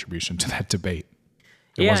entire contribution to that debate.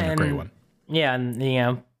 It wasn't a great one. Yeah, and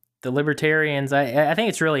the Libertarians, I think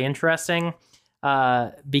it's really interesting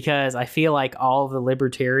because I feel like all of the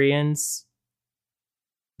Libertarians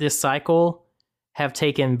this cycle have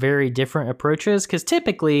taken very different approaches, because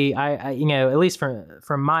typically I at least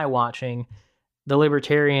from my watching, the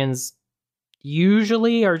Libertarians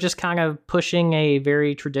usually are just kind of pushing a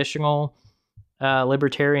very traditional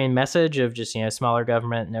libertarian message of just, smaller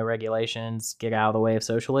government, no regulations, get out of the way of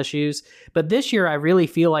social issues. But this year, I really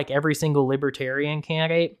feel like every single libertarian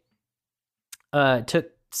candidate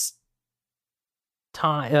took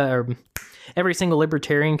time, every single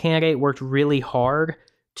libertarian candidate worked really hard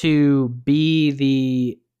to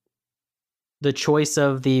be the choice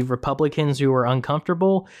of the Republicans who were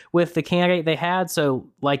uncomfortable with the candidate they had. So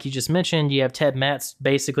like you just mentioned, you have Ted Metz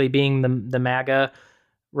basically being the MAGA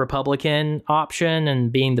Republican option and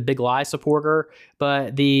being the big lie supporter,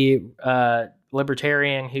 but the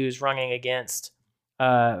Libertarian who's running against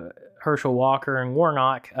Herschel Walker and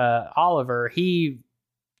Warnock, Oliver, he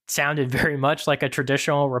sounded very much like a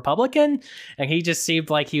traditional Republican, and he just seemed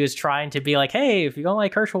like he was trying to be like, hey, if you don't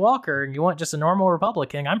like Herschel Walker and you want just a normal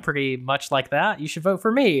Republican, I'm pretty much like that, you should vote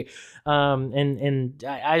for me. And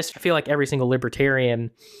I just feel like every single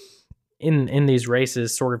Libertarian in these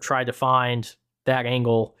races sort of tried to find that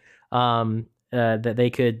angle, that they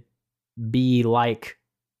could be like,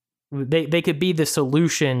 they could be the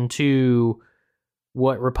solution to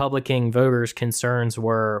what Republican voters' concerns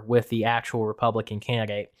were with the actual Republican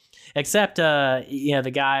candidate. Except,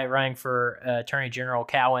 the guy running for Attorney General,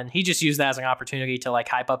 Cowan, he just used that as an opportunity to like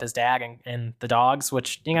hype up his dad and the dogs,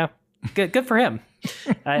 which, good for him.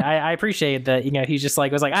 I appreciate that. He's just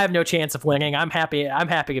like, was like, I have no chance of winning. I'm happy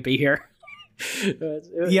to be here.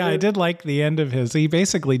 Yeah, I did like the end of his. He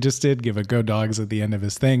basically just did give a go dogs at the end of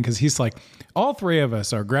his thing, because he's like, all three of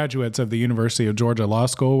us are graduates of the University of Georgia Law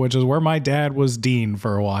School, which is where my dad was dean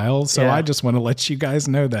for a while. So yeah. I just want to let you guys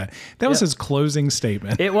know that. That was his closing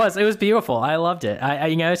statement. It was beautiful. I loved it.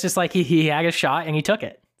 It's just like he had a shot and he took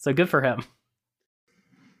it. So good for him.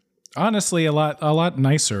 Honestly, a lot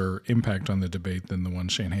nicer impact on the debate than the one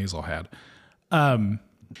Shane Hazel had.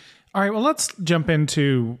 All right, well, let's jump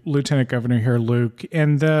into Lieutenant Governor here, Luke.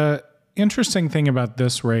 And the interesting thing about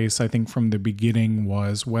this race, I think from the beginning,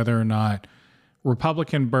 was whether or not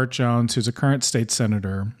Republican Burt Jones, who's a current state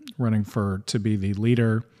senator running to be the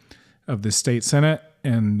leader of the state Senate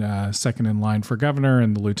and second in line for governor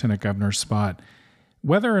in the lieutenant governor spot,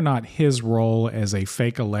 whether or not his role as a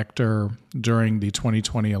fake elector during the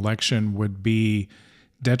 2020 election would be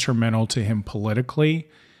detrimental to him politically.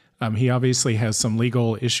 He obviously has some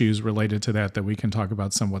legal issues related to that we can talk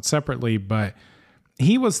about somewhat separately, but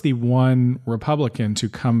he was the one Republican to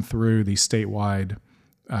come through the statewide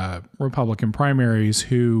Republican primaries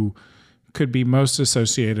who could be most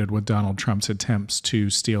associated with Donald Trump's attempts to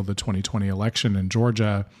steal the 2020 election in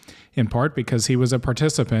Georgia, in part because he was a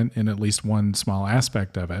participant in at least one small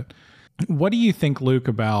aspect of it. What do you think, Luke,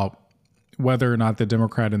 about whether or not the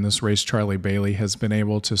Democrat in this race, Charlie Bailey, has been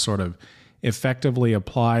able to sort of effectively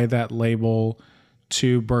apply that label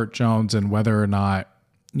to Burt Jones, and whether or not,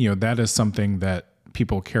 that is something that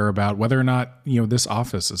people care about, whether or not, this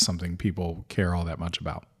office is something people care all that much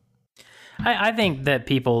about? I think that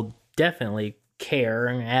people definitely care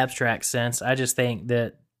in an abstract sense. I just think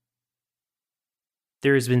that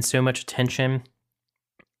there's been so much attention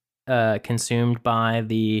consumed by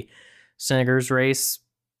the senator's race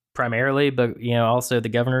primarily, but also the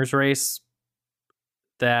governor's race,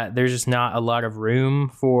 that there's just not a lot of room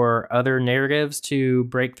for other narratives to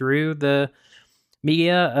break through the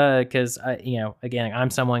media. Because again, I'm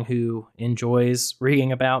someone who enjoys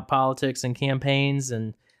reading about politics and campaigns,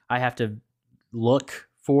 and I have to look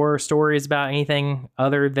for stories about anything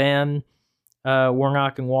other than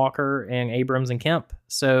Warnock and Walker and Abrams and Kemp.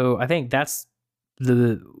 So I think that's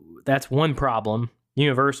one problem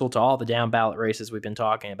universal to all the down ballot races we've been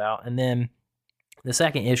talking about. And then the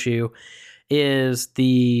second issue is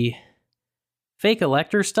the fake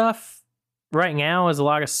elector stuff. Right now is a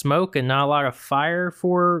lot of smoke and not a lot of fire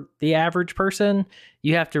for the average person.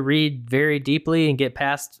 You have to read very deeply and get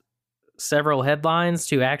past several headlines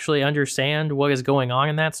to actually understand what is going on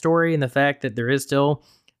in that story, and the fact that there is still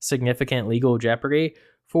significant legal jeopardy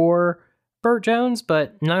for Burt Jones,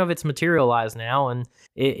 but none of it's materialized now, and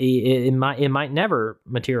it might never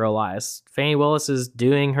materialize. Fani Willis is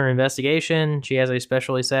doing her investigation. She has a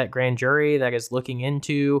specially set grand jury that is looking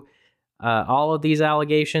into all of these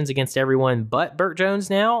allegations against everyone but Burt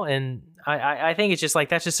Jones now, and I think it's just like,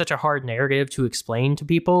 that's just such a hard narrative to explain to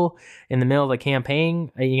people in the middle of the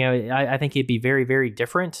campaign. I think it'd be very, very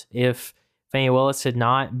different if Fani Willis had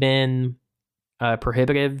not been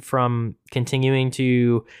prohibited from continuing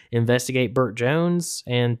to investigate Burt Jones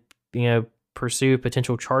and, pursue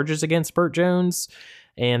potential charges against Burt Jones.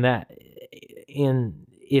 And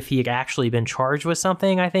if he had actually been charged with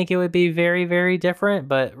something, I think it would be very, very different.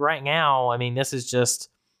 But right now, I mean, this is just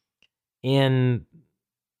in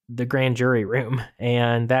the grand jury room,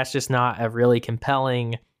 and that's just not a really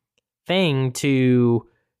compelling thing to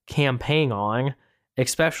campaign on,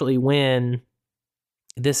 especially when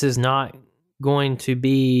this is not going to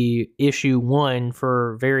be issue one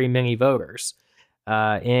for very many voters.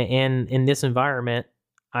 And in this environment,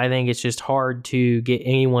 I think it's just hard to get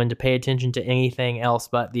anyone to pay attention to anything else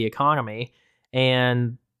but the economy.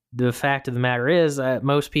 And the fact of the matter is that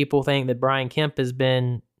most people think that Brian Kemp has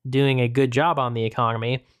been doing a good job on the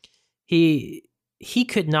economy. He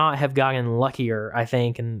could not have gotten luckier, I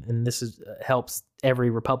think, and this helps every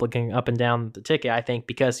Republican up and down the ticket, I think,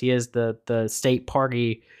 because he is the state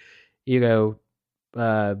party,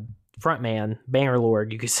 frontman,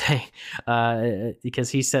 bannerlord, you could say, because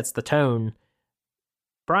he sets the tone.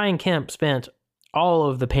 Brian Kemp spent all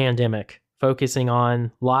of the pandemic focusing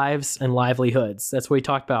on lives and livelihoods. That's what he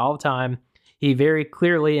talked about all the time. He very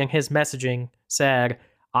clearly in his messaging said,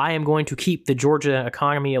 I am going to keep the Georgia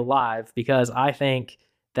economy alive because I think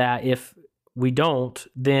that if we don't,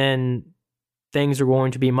 then things are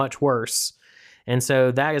going to be much worse. And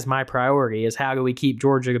so that is my priority, is how do we keep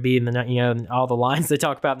Georgia to be in the, all the lines they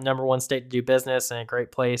talk about, the number one state to do business and a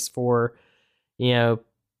great place for,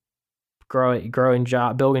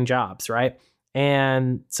 building jobs, right?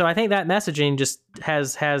 And so I think that messaging just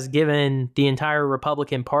has given the entire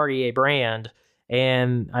Republican Party a brand.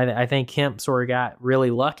 And I think Kemp sort of got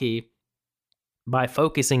really lucky by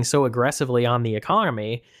focusing so aggressively on the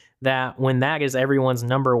economy that when that is everyone's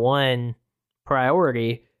number one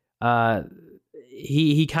priority,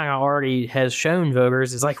 he kind of already has shown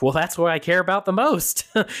voters is like, well, that's what I care about the most.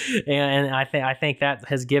 and I think that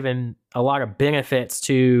has given a lot of benefits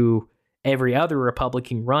to every other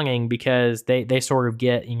Republican running, because they sort of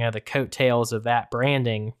get, the coattails of that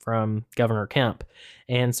branding from Governor Kemp.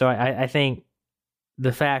 And so I think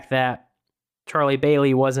the fact that Charlie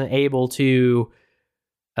Bailey wasn't able to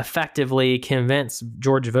effectively convince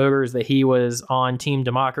Georgia voters that he was on Team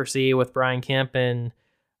Democracy with Brian Kemp and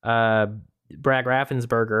Brad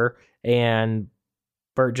Raffensperger, and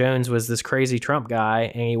Burt Jones was this crazy Trump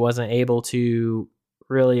guy, and he wasn't able to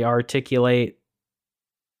really articulate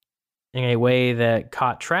in a way that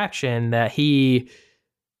caught traction that he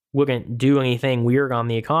wouldn't do anything weird on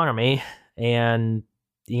the economy. And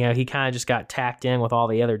he kind of just got tacked in with all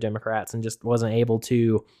the other Democrats and just wasn't able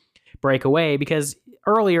to break away, because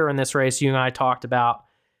earlier in this race, you and I talked about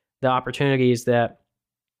the opportunities that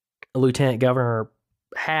a lieutenant governor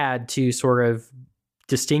had to sort of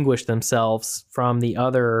distinguish themselves from the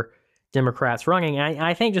other Democrats running.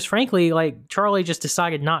 I think just frankly, like Charlie just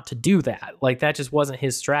decided not to do that. Like that just wasn't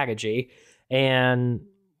his strategy. And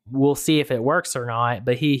we'll see if it works or not.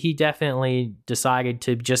 But he definitely decided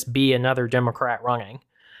to just be another Democrat running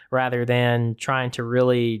rather than trying to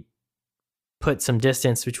really put some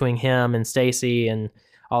distance between him and Stacey and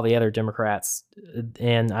all the other Democrats.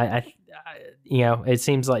 And I it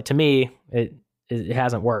seems like to me it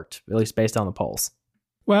hasn't worked, at least based on the polls.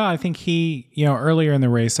 Well, I think he, earlier in the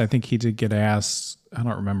race, I think he did get asked, I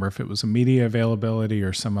don't remember if it was a media availability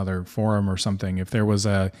or some other forum or something, if there was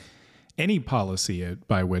any policy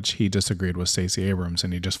by which he disagreed with Stacey Abrams,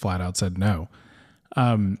 and he just flat out said no.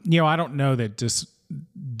 I don't know that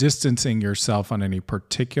distancing yourself on any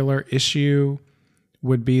particular issue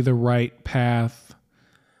would be the right path.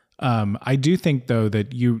 I do think, though,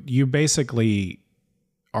 that you basically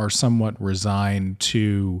are somewhat resigned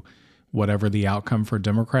to whatever the outcome for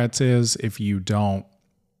Democrats is if you don't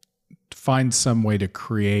find some way to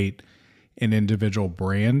create an individual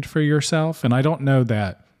brand for yourself. And I don't know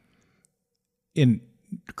that in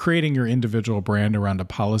creating your individual brand around a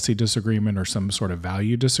policy disagreement or some sort of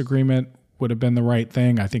value disagreement would have been the right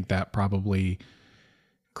thing. I think that probably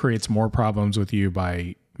creates more problems with you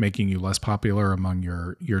by making you less popular among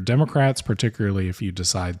your Democrats, particularly if you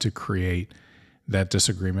decide to create that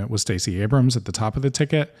disagreement with Stacey Abrams at the top of the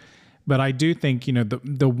ticket. But I do think,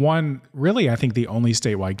 the one, really, I think the only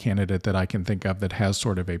statewide candidate that I can think of that has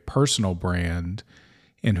sort of a personal brand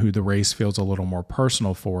and who the race feels a little more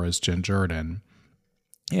personal for is Jen Jordan.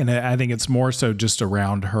 And I think it's more so just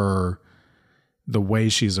around the way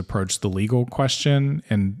she's approached the legal question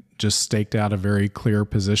and just staked out a very clear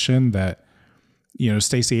position that,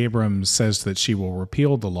 Stacey Abrams says that she will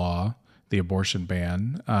repeal the law, the abortion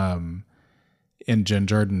ban. And Jen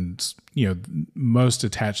Jordan's, most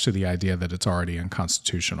attached to the idea that it's already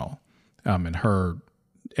unconstitutional. And her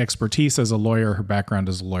expertise as a lawyer, her background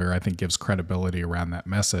as a lawyer, I think gives credibility around that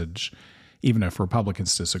message, even if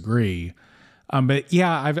Republicans disagree. But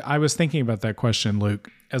yeah, I was thinking about that question,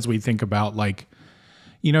 Luke, as we think about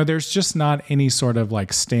there's just not any sort of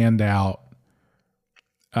standout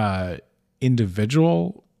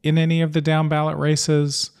individual in any of the down ballot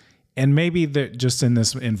races. And maybe that just in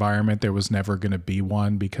this environment, there was never going to be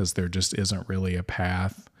one because there just isn't really a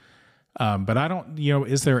path. But I don't,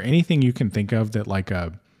 is there anything you can think of that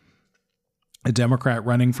a Democrat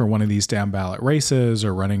running for one of these down ballot races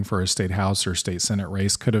or running for a state house or state Senate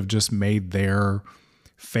race could have just made their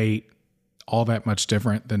fate all that much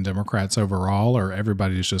different than Democrats overall, or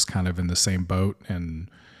everybody's just kind of in the same boat and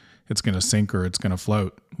it's going to sink or it's going to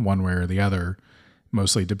float one way or the other,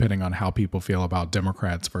 mostly depending on how people feel about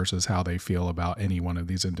Democrats versus how they feel about any one of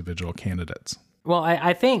these individual candidates? Well,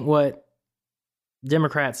 I think what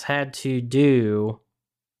Democrats had to do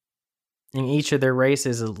in each of their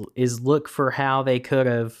races is look for how they could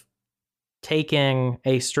have taken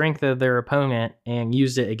a strength of their opponent and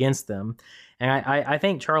used it against them. And I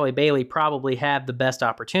think Charlie Bailey probably had the best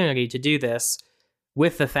opportunity to do this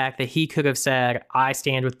with the fact that he could have said, I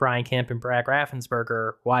stand with Brian Kemp and Brad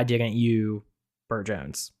Raffensperger. Why didn't you, Burt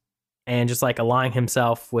Jones? And just align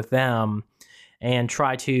himself with them and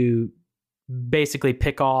try to basically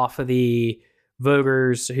pick off the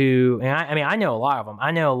voters who, and I know a lot of them.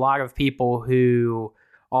 I know a lot of people who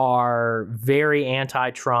are very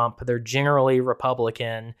anti-Trump. They're generally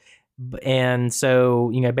Republican. And so,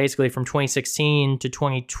 basically from 2016 to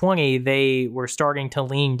 2020, they were starting to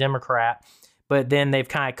lean Democrat. But then they've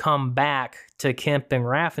kind of come back to Kemp and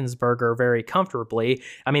Raffensperger very comfortably.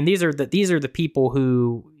 I mean, these are the people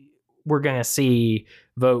who we're going to see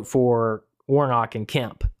vote for Warnock and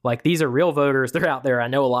Kemp. These are real voters. They're out there. I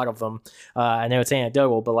know a lot of them. I know it's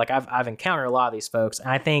anecdotal, but I've encountered a lot of these folks. And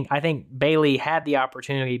I think Bailey had the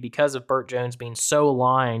opportunity because of Burt Jones being so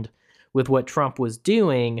aligned with what Trump was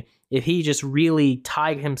doing. If he just really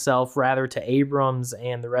tied himself rather to Abrams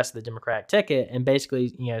and the rest of the Democratic ticket and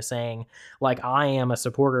basically, saying I am a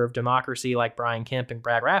supporter of democracy like Brian Kemp and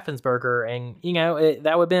Brad Raffensperger. And,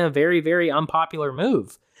 that would have been a very, very unpopular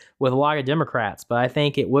move with a lot of Democrats. But I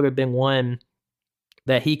think it would have been one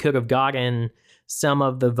that he could have gotten some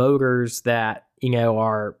of the voters that,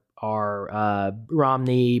 are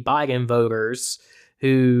Romney Biden voters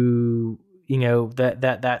who,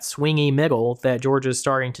 that swingy middle that Georgia's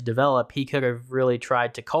starting to develop. He could have really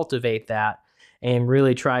tried to cultivate that and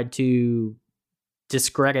really tried to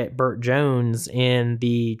discredit Burt Jones in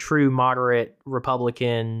the true moderate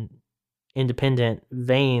Republican independent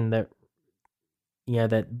vein that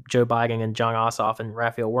Joe Biden and Jon Ossoff and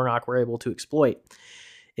Raphael Warnock were able to exploit.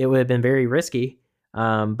 It would have been very risky,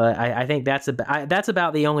 but I think that's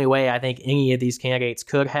about the only way I think any of these candidates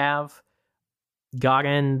could have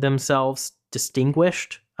gotten themselves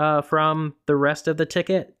distinguished from the rest of the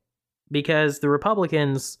ticket, because the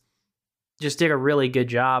Republicans just did a really good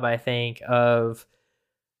job, I think, of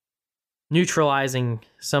neutralizing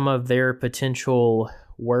some of their potential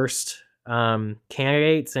worst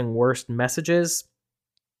candidates and worst messages.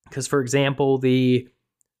 Because, for example, the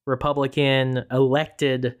Republican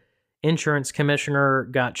elected insurance commissioner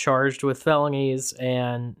got charged with felonies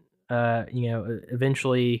and,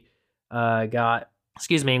 eventually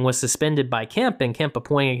was suspended by Kemp, and Kemp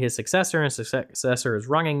appointed his successor, and successor is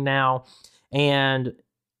running now. And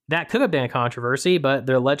that could have been a controversy, but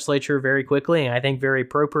the legislature very quickly, and I think very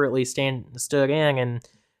appropriately, stood in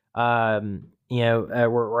and,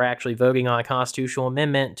 we're actually voting on a constitutional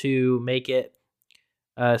amendment to make it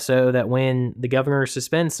so that when the governor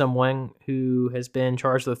suspends someone who has been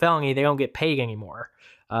charged with a felony, they don't get paid anymore,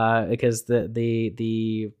 because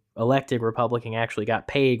the elected Republican actually got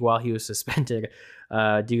paid while he was suspended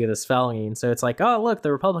due to this felony. And so it's like, oh, look,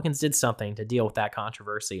 the Republicans did something to deal with that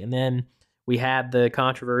controversy. And then we had the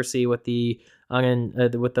controversy with the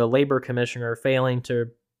labor commissioner failing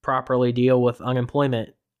to properly deal with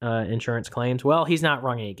unemployment insurance claims. Well, he's not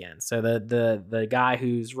running again, so the guy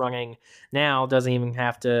who's running now doesn't even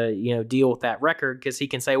have to deal with that record, because he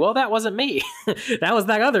can say, well, that wasn't me. That was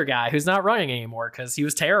that other guy who's not running anymore because he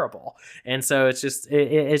was terrible. And so it's just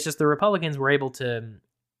the Republicans were able to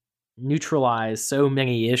neutralize so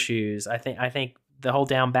many issues. I think the whole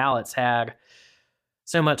down ballots had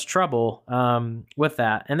so much trouble with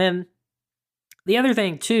that. And then the other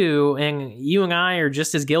thing too, and you and I are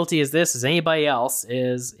just as guilty as this as anybody else,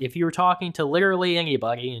 is if you were talking to literally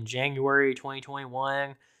anybody in January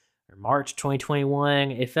 2021 or March 2021,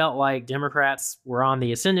 it felt like Democrats were on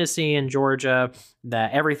the ascendancy in Georgia,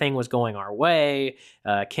 that everything was going our way.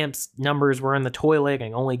 Kemp's numbers were in the toilet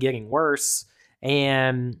and only getting worse.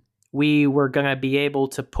 And we were going to be able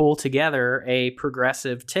to pull together a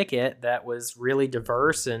progressive ticket that was really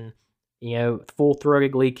diverse and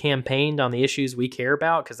full-throatedly campaigned on the issues we care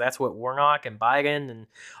about, because that's what Warnock and Biden and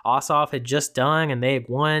Ossoff had just done, and they had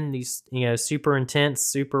won these super intense,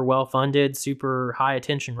 super well-funded, super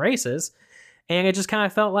high-attention races. And it just kind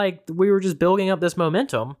of felt like we were just building up this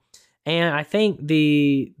momentum. And I think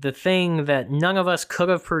the thing that none of us could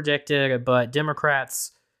have predicted, but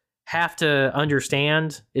Democrats have to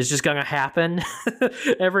understand is just going to happen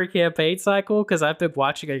every campaign cycle, because I've been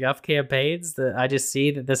watching enough campaigns that I just see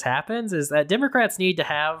that this happens, is that Democrats need to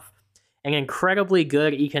have an incredibly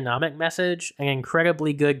good economic message, an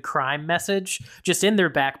incredibly good crime message just in their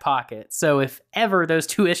back pocket. So if ever those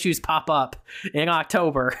two issues pop up in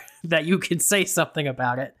October, that you can say something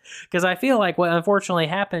about it. Because I feel like what unfortunately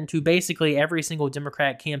happened to basically every single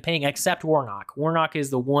Democrat campaign except Warnock. Warnock is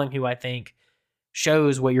the one who I think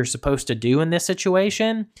shows what you're supposed to do in this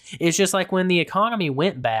situation. It's just like when the economy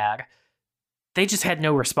went bad, they just had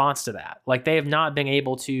no response to that. Like, they have not been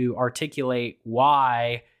able to articulate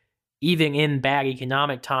why, even in bad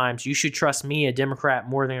economic times, you should trust me, a Democrat,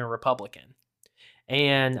 more than a Republican.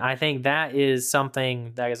 And I think that is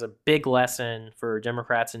something that is a big lesson for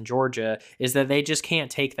Democrats in Georgia, is that they just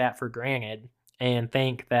can't take that for granted and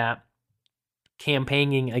think that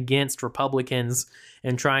campaigning against Republicans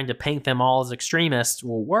and trying to paint them all as extremists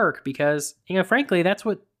will work, because, frankly, that's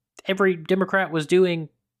what every Democrat was doing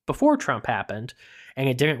before Trump happened, and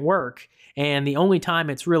it didn't work. And the only time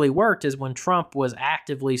it's really worked is when Trump was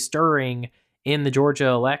actively stirring in the Georgia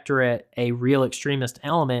electorate a real extremist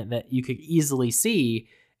element that you could easily see.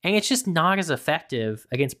 And it's just not as effective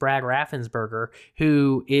against Brad Raffensperger,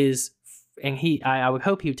 who is, and I would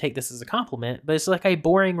hope he would take this as a compliment, but it's like a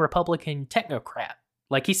boring Republican technocrat.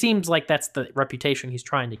 Like, he seems like that's the reputation he's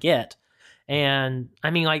trying to get. And I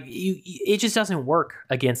mean, like, it just doesn't work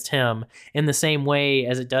against him in the same way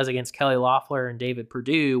as it does against Kelly Loeffler and David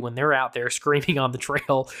Perdue when they're out there screaming on the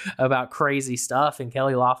trail about crazy stuff. And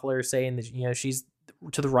Kelly Loeffler saying that, she's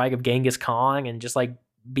to the right of Genghis Khan and just like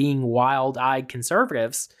being wild-eyed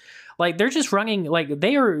conservatives. Like, they're just running, like,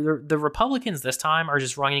 the Republicans this time are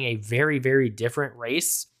just running a very, very different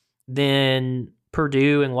race than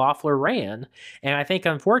Perdue and Loeffler ran. And I think,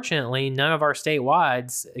 unfortunately, none of our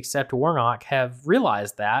statewides, except Warnock, have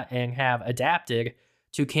realized that and have adapted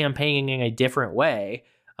to campaigning in a different way.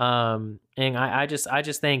 And I just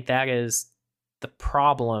think that is the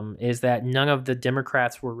problem, is that none of the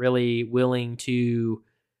Democrats were really willing to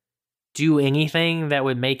do anything that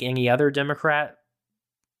would make any other Democrat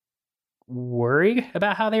worried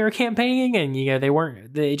about how they were campaigning. And,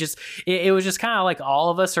 it was just kind of like all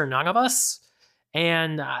of us or none of us.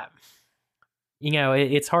 And,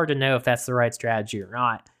 it's hard to know if that's the right strategy or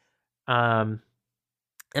not. And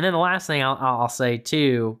then the last thing I'll say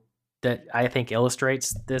too that I think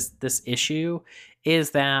illustrates this issue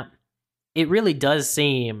is that it really does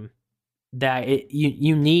seem that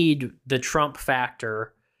you need the Trump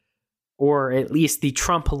factor, or at least the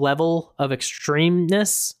Trump level of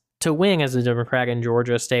extremeness, to win as a Democrat in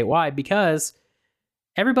Georgia statewide, because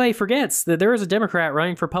everybody forgets that there was a Democrat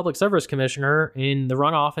running for public service commissioner in the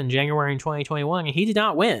runoff in January in 2021, and he did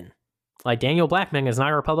not win. Like, Daniel Blackman is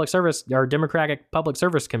not our Democratic public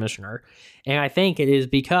service commissioner. And I think it is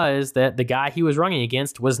because that the guy he was running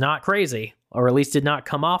against was not crazy, or at least did not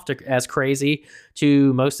come off as crazy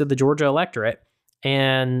to most of the Georgia electorate.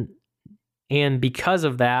 And because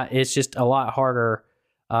of that, it's just a lot harder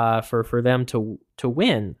for them to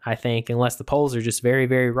win, I think, unless the polls are just very,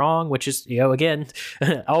 very wrong, which is, again,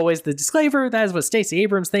 always the disclaimer. That is what Stacey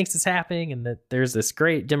Abrams thinks is happening, and that there's this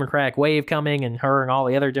great Democratic wave coming, and her and all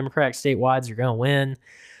the other Democratic statewide are going to win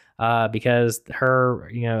because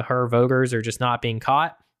her voters are just not being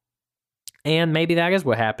caught. And maybe that is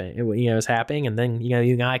what happened. Is happening, and then you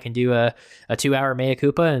and I can do a 2-hour mea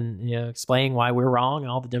culpa and explain why we're wrong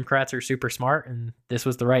and all the Democrats are super smart and this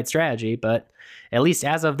was the right strategy. But at least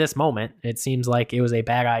as of this moment, it seems like it was a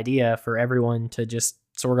bad idea for everyone to just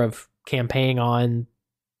sort of campaign on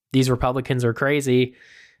these Republicans are crazy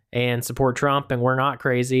and support Trump, and we're not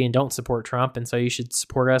crazy and don't support Trump, and so you should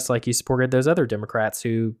support us like you supported those other Democrats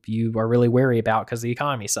who you are really wary about because the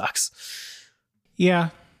economy sucks. Yeah.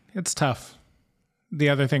 It's tough. The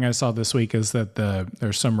other thing I saw this week is that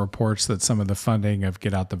there's some reports that some of the funding of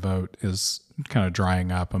Get Out the Vote is kind of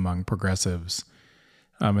drying up among progressives,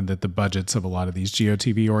 and that the budgets of a lot of these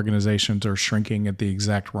GOTV organizations are shrinking at the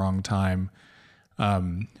exact wrong time,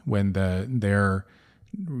 when their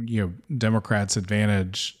Democrats'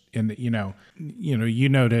 advantage in you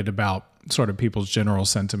noted about sort of people's general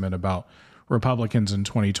sentiment about Republicans in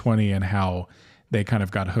 2020 and how they kind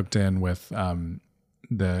of got hooked in with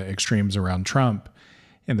the extremes around Trump,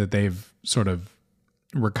 and that they've sort of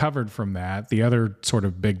recovered from that. The other sort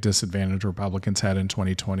of big disadvantage Republicans had in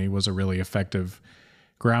 2020 was a really effective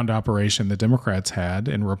ground operation the Democrats had,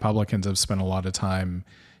 and Republicans have spent a lot of time,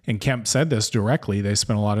 and Kemp said this directly, they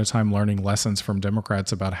spent a lot of time learning lessons from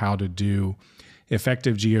Democrats about how to do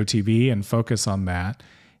effective GOTV and focus on that.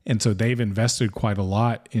 And so they've invested quite a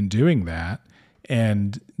lot in doing that.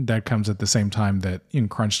 And that comes at the same time that in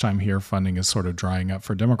crunch time here, funding is sort of drying up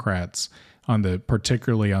for Democrats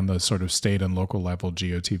particularly on the sort of state and local level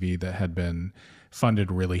GOTV that had been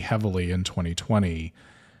funded really heavily in 2020.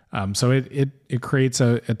 So it creates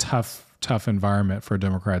a tough environment for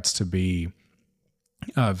Democrats to be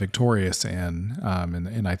victorious in.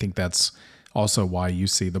 And I think that's also why you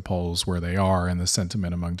see the polls where they are and the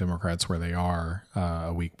sentiment among Democrats where they are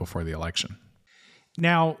a week before the election.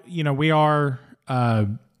 Now, we are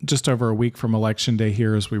just over a week from Election Day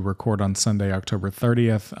here as we record on Sunday, October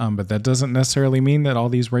 30th. But that doesn't necessarily mean that all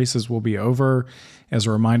these races will be over. As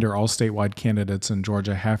a reminder, all statewide candidates in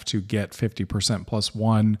Georgia have to get 50% plus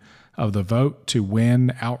one of the vote to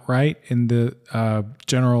win outright in the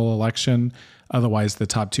general election. Otherwise, the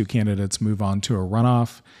top two candidates move on to a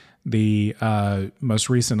runoff. The most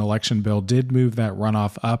recent election bill did move that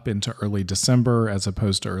runoff up into early December as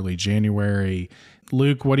opposed to early January.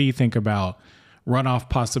 Luke, what do you think about runoff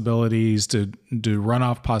possibilities? Do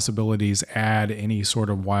runoff possibilities add any sort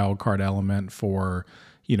of wild card element for,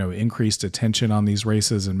 increased attention on these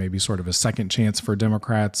races and maybe sort of a second chance for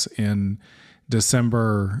Democrats in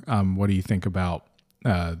December? What do you think about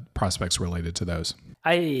prospects related to those?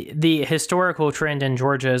 The historical trend in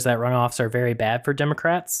Georgia is that runoffs are very bad for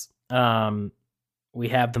Democrats. We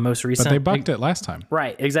have the most recent, but they bucked it last time,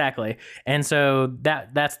 right? Exactly, and so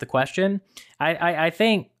that's the question. I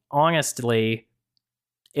think honestly,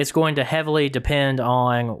 it's going to heavily depend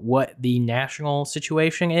on what the national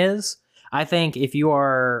situation is. I think if you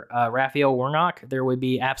are Raphael Warnock, there would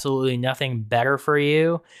be absolutely nothing better for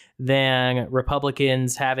you than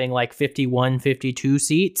Republicans having like 51, 52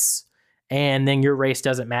 seats, and then your race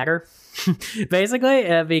doesn't matter,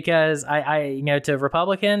 basically, because to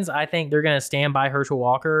Republicans, I think they're going to stand by Herschel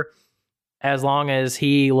Walker as long as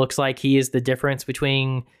he looks like he is the difference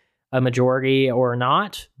between a majority or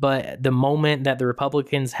not. But the moment that the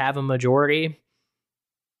Republicans have a majority,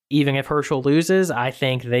 even if Herschel loses, I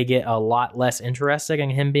think they get a lot less interested in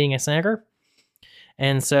him being a senator.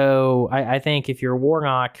 And so I think if you're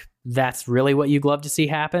Warnock, that's really what you'd love to see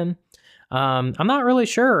happen. I'm not really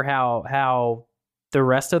sure how the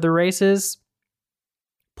rest of the races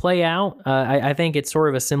play out. I think it's sort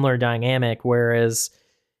of a similar dynamic, whereas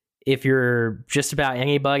if you're just about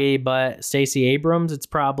anybody but Stacey Abrams, it's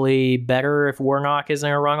probably better if Warnock is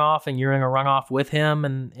in a runoff and you're in a runoff with him,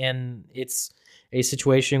 and it's a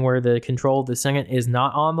situation where the control of the Senate is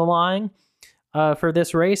not on the line for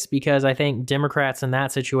this race, because I think Democrats in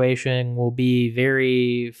that situation will be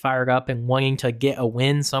very fired up and wanting to get a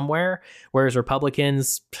win somewhere, whereas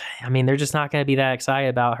Republicans, I mean, they're just not going to be that excited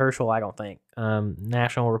about Herschel, I don't think.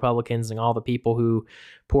 National Republicans and all the people who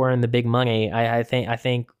pour in the big money, I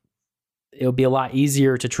think it'll be a lot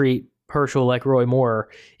easier to treat Herschel like Roy Moore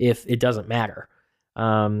if it doesn't matter.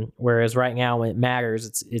 Whereas right now, when it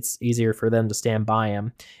matters, it's easier for them to stand by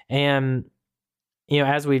him. And, you know,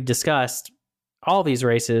 as we've discussed, all these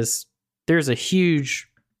races, there's a huge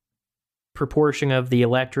proportion of the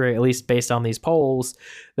electorate, at least based on these polls,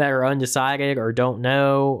 that are undecided or don't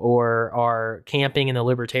know or are camping in the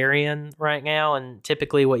Libertarian right now. And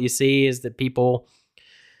typically what you see is that people,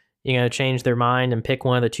 you know, change their mind and pick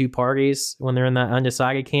one of the two parties when they're in that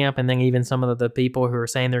undecided camp. And then even some of the people who are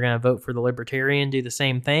saying they're going to vote for the Libertarian do the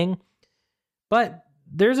same thing. But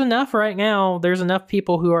there's enough right now. There's enough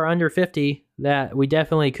people who are under 50 that we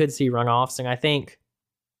definitely could see runoffs. And I think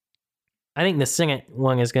the Senate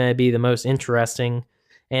one is going to be the most interesting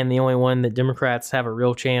and the only one that Democrats have a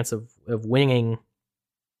real chance of winning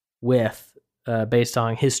with based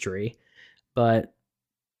on history. But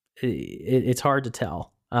it's hard to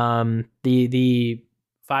tell. The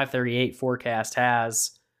 538 forecast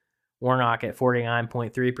has Warnock at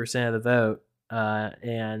 49.3% of the vote.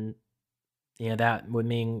 And you know, that would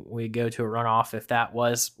mean we go to a runoff if that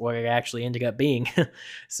was what it actually ended up being.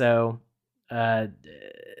 So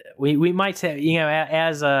we might say, you know,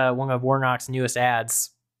 as one of Warnock's newest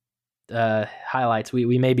ads highlights,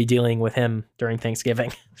 we may be dealing with him during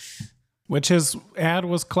Thanksgiving. Which his ad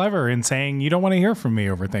was clever in saying, you don't want to hear from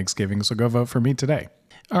me over Thanksgiving, so go vote for me today.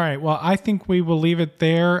 All right, well, I think we will leave it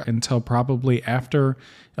there until probably after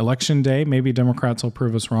Election Day. Maybe Democrats will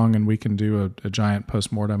prove us wrong and we can do a giant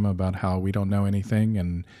postmortem about how we don't know anything.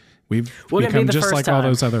 And we've become just like all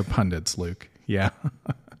those other pundits, Luke. Yeah.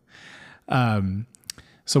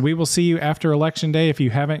 So we will see you after Election Day. If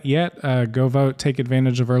you haven't yet, go vote, take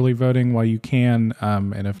advantage of early voting while you can.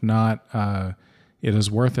 And if not, it is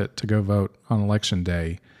worth it to go vote on Election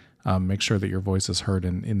Day. Make sure that your voice is heard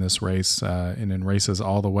in this race and in races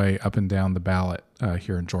all the way up and down the ballot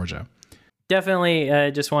here in Georgia.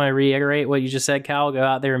 Definitely just want to reiterate what you just said, Cal. Go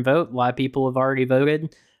out there and vote. A lot of people have already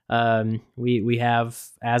voted. We have,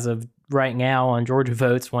 as of right now on Georgia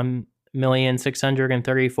Votes,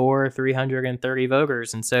 1,634,330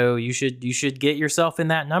 voters. And so you should get yourself in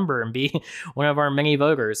that number and be one of our many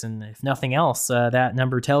voters. And if nothing else, that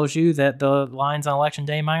number tells you that the lines on Election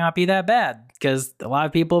Day might not be that bad because a lot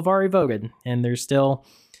of people have already voted. And there's still,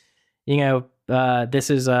 you know, this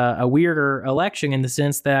is a weirder election in the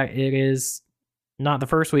sense that it is not the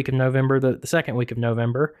first week of November, the second week of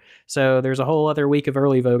November. So there's a whole other week of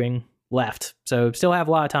early voting left. So still have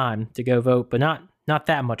a lot of time to go vote, but not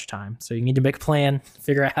that much time. So you need to make a plan,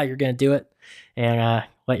 figure out how you're going to do it, and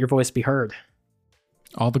let your voice be heard.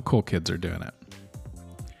 All the cool kids are doing it.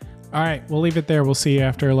 All right, we'll leave it there. We'll see you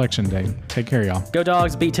after Election Day. Take care, y'all. Go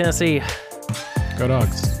Dogs, beat Tennessee. Go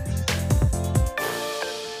Dogs.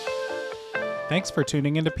 Thanks for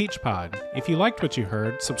tuning into Peach Pod. If you liked what you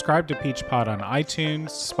heard, subscribe to Peach Pod on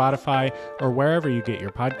iTunes, Spotify, or wherever you get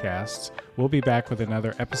your podcasts. We'll be back with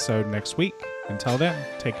another episode next week. Until then,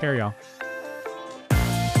 take care, y'all.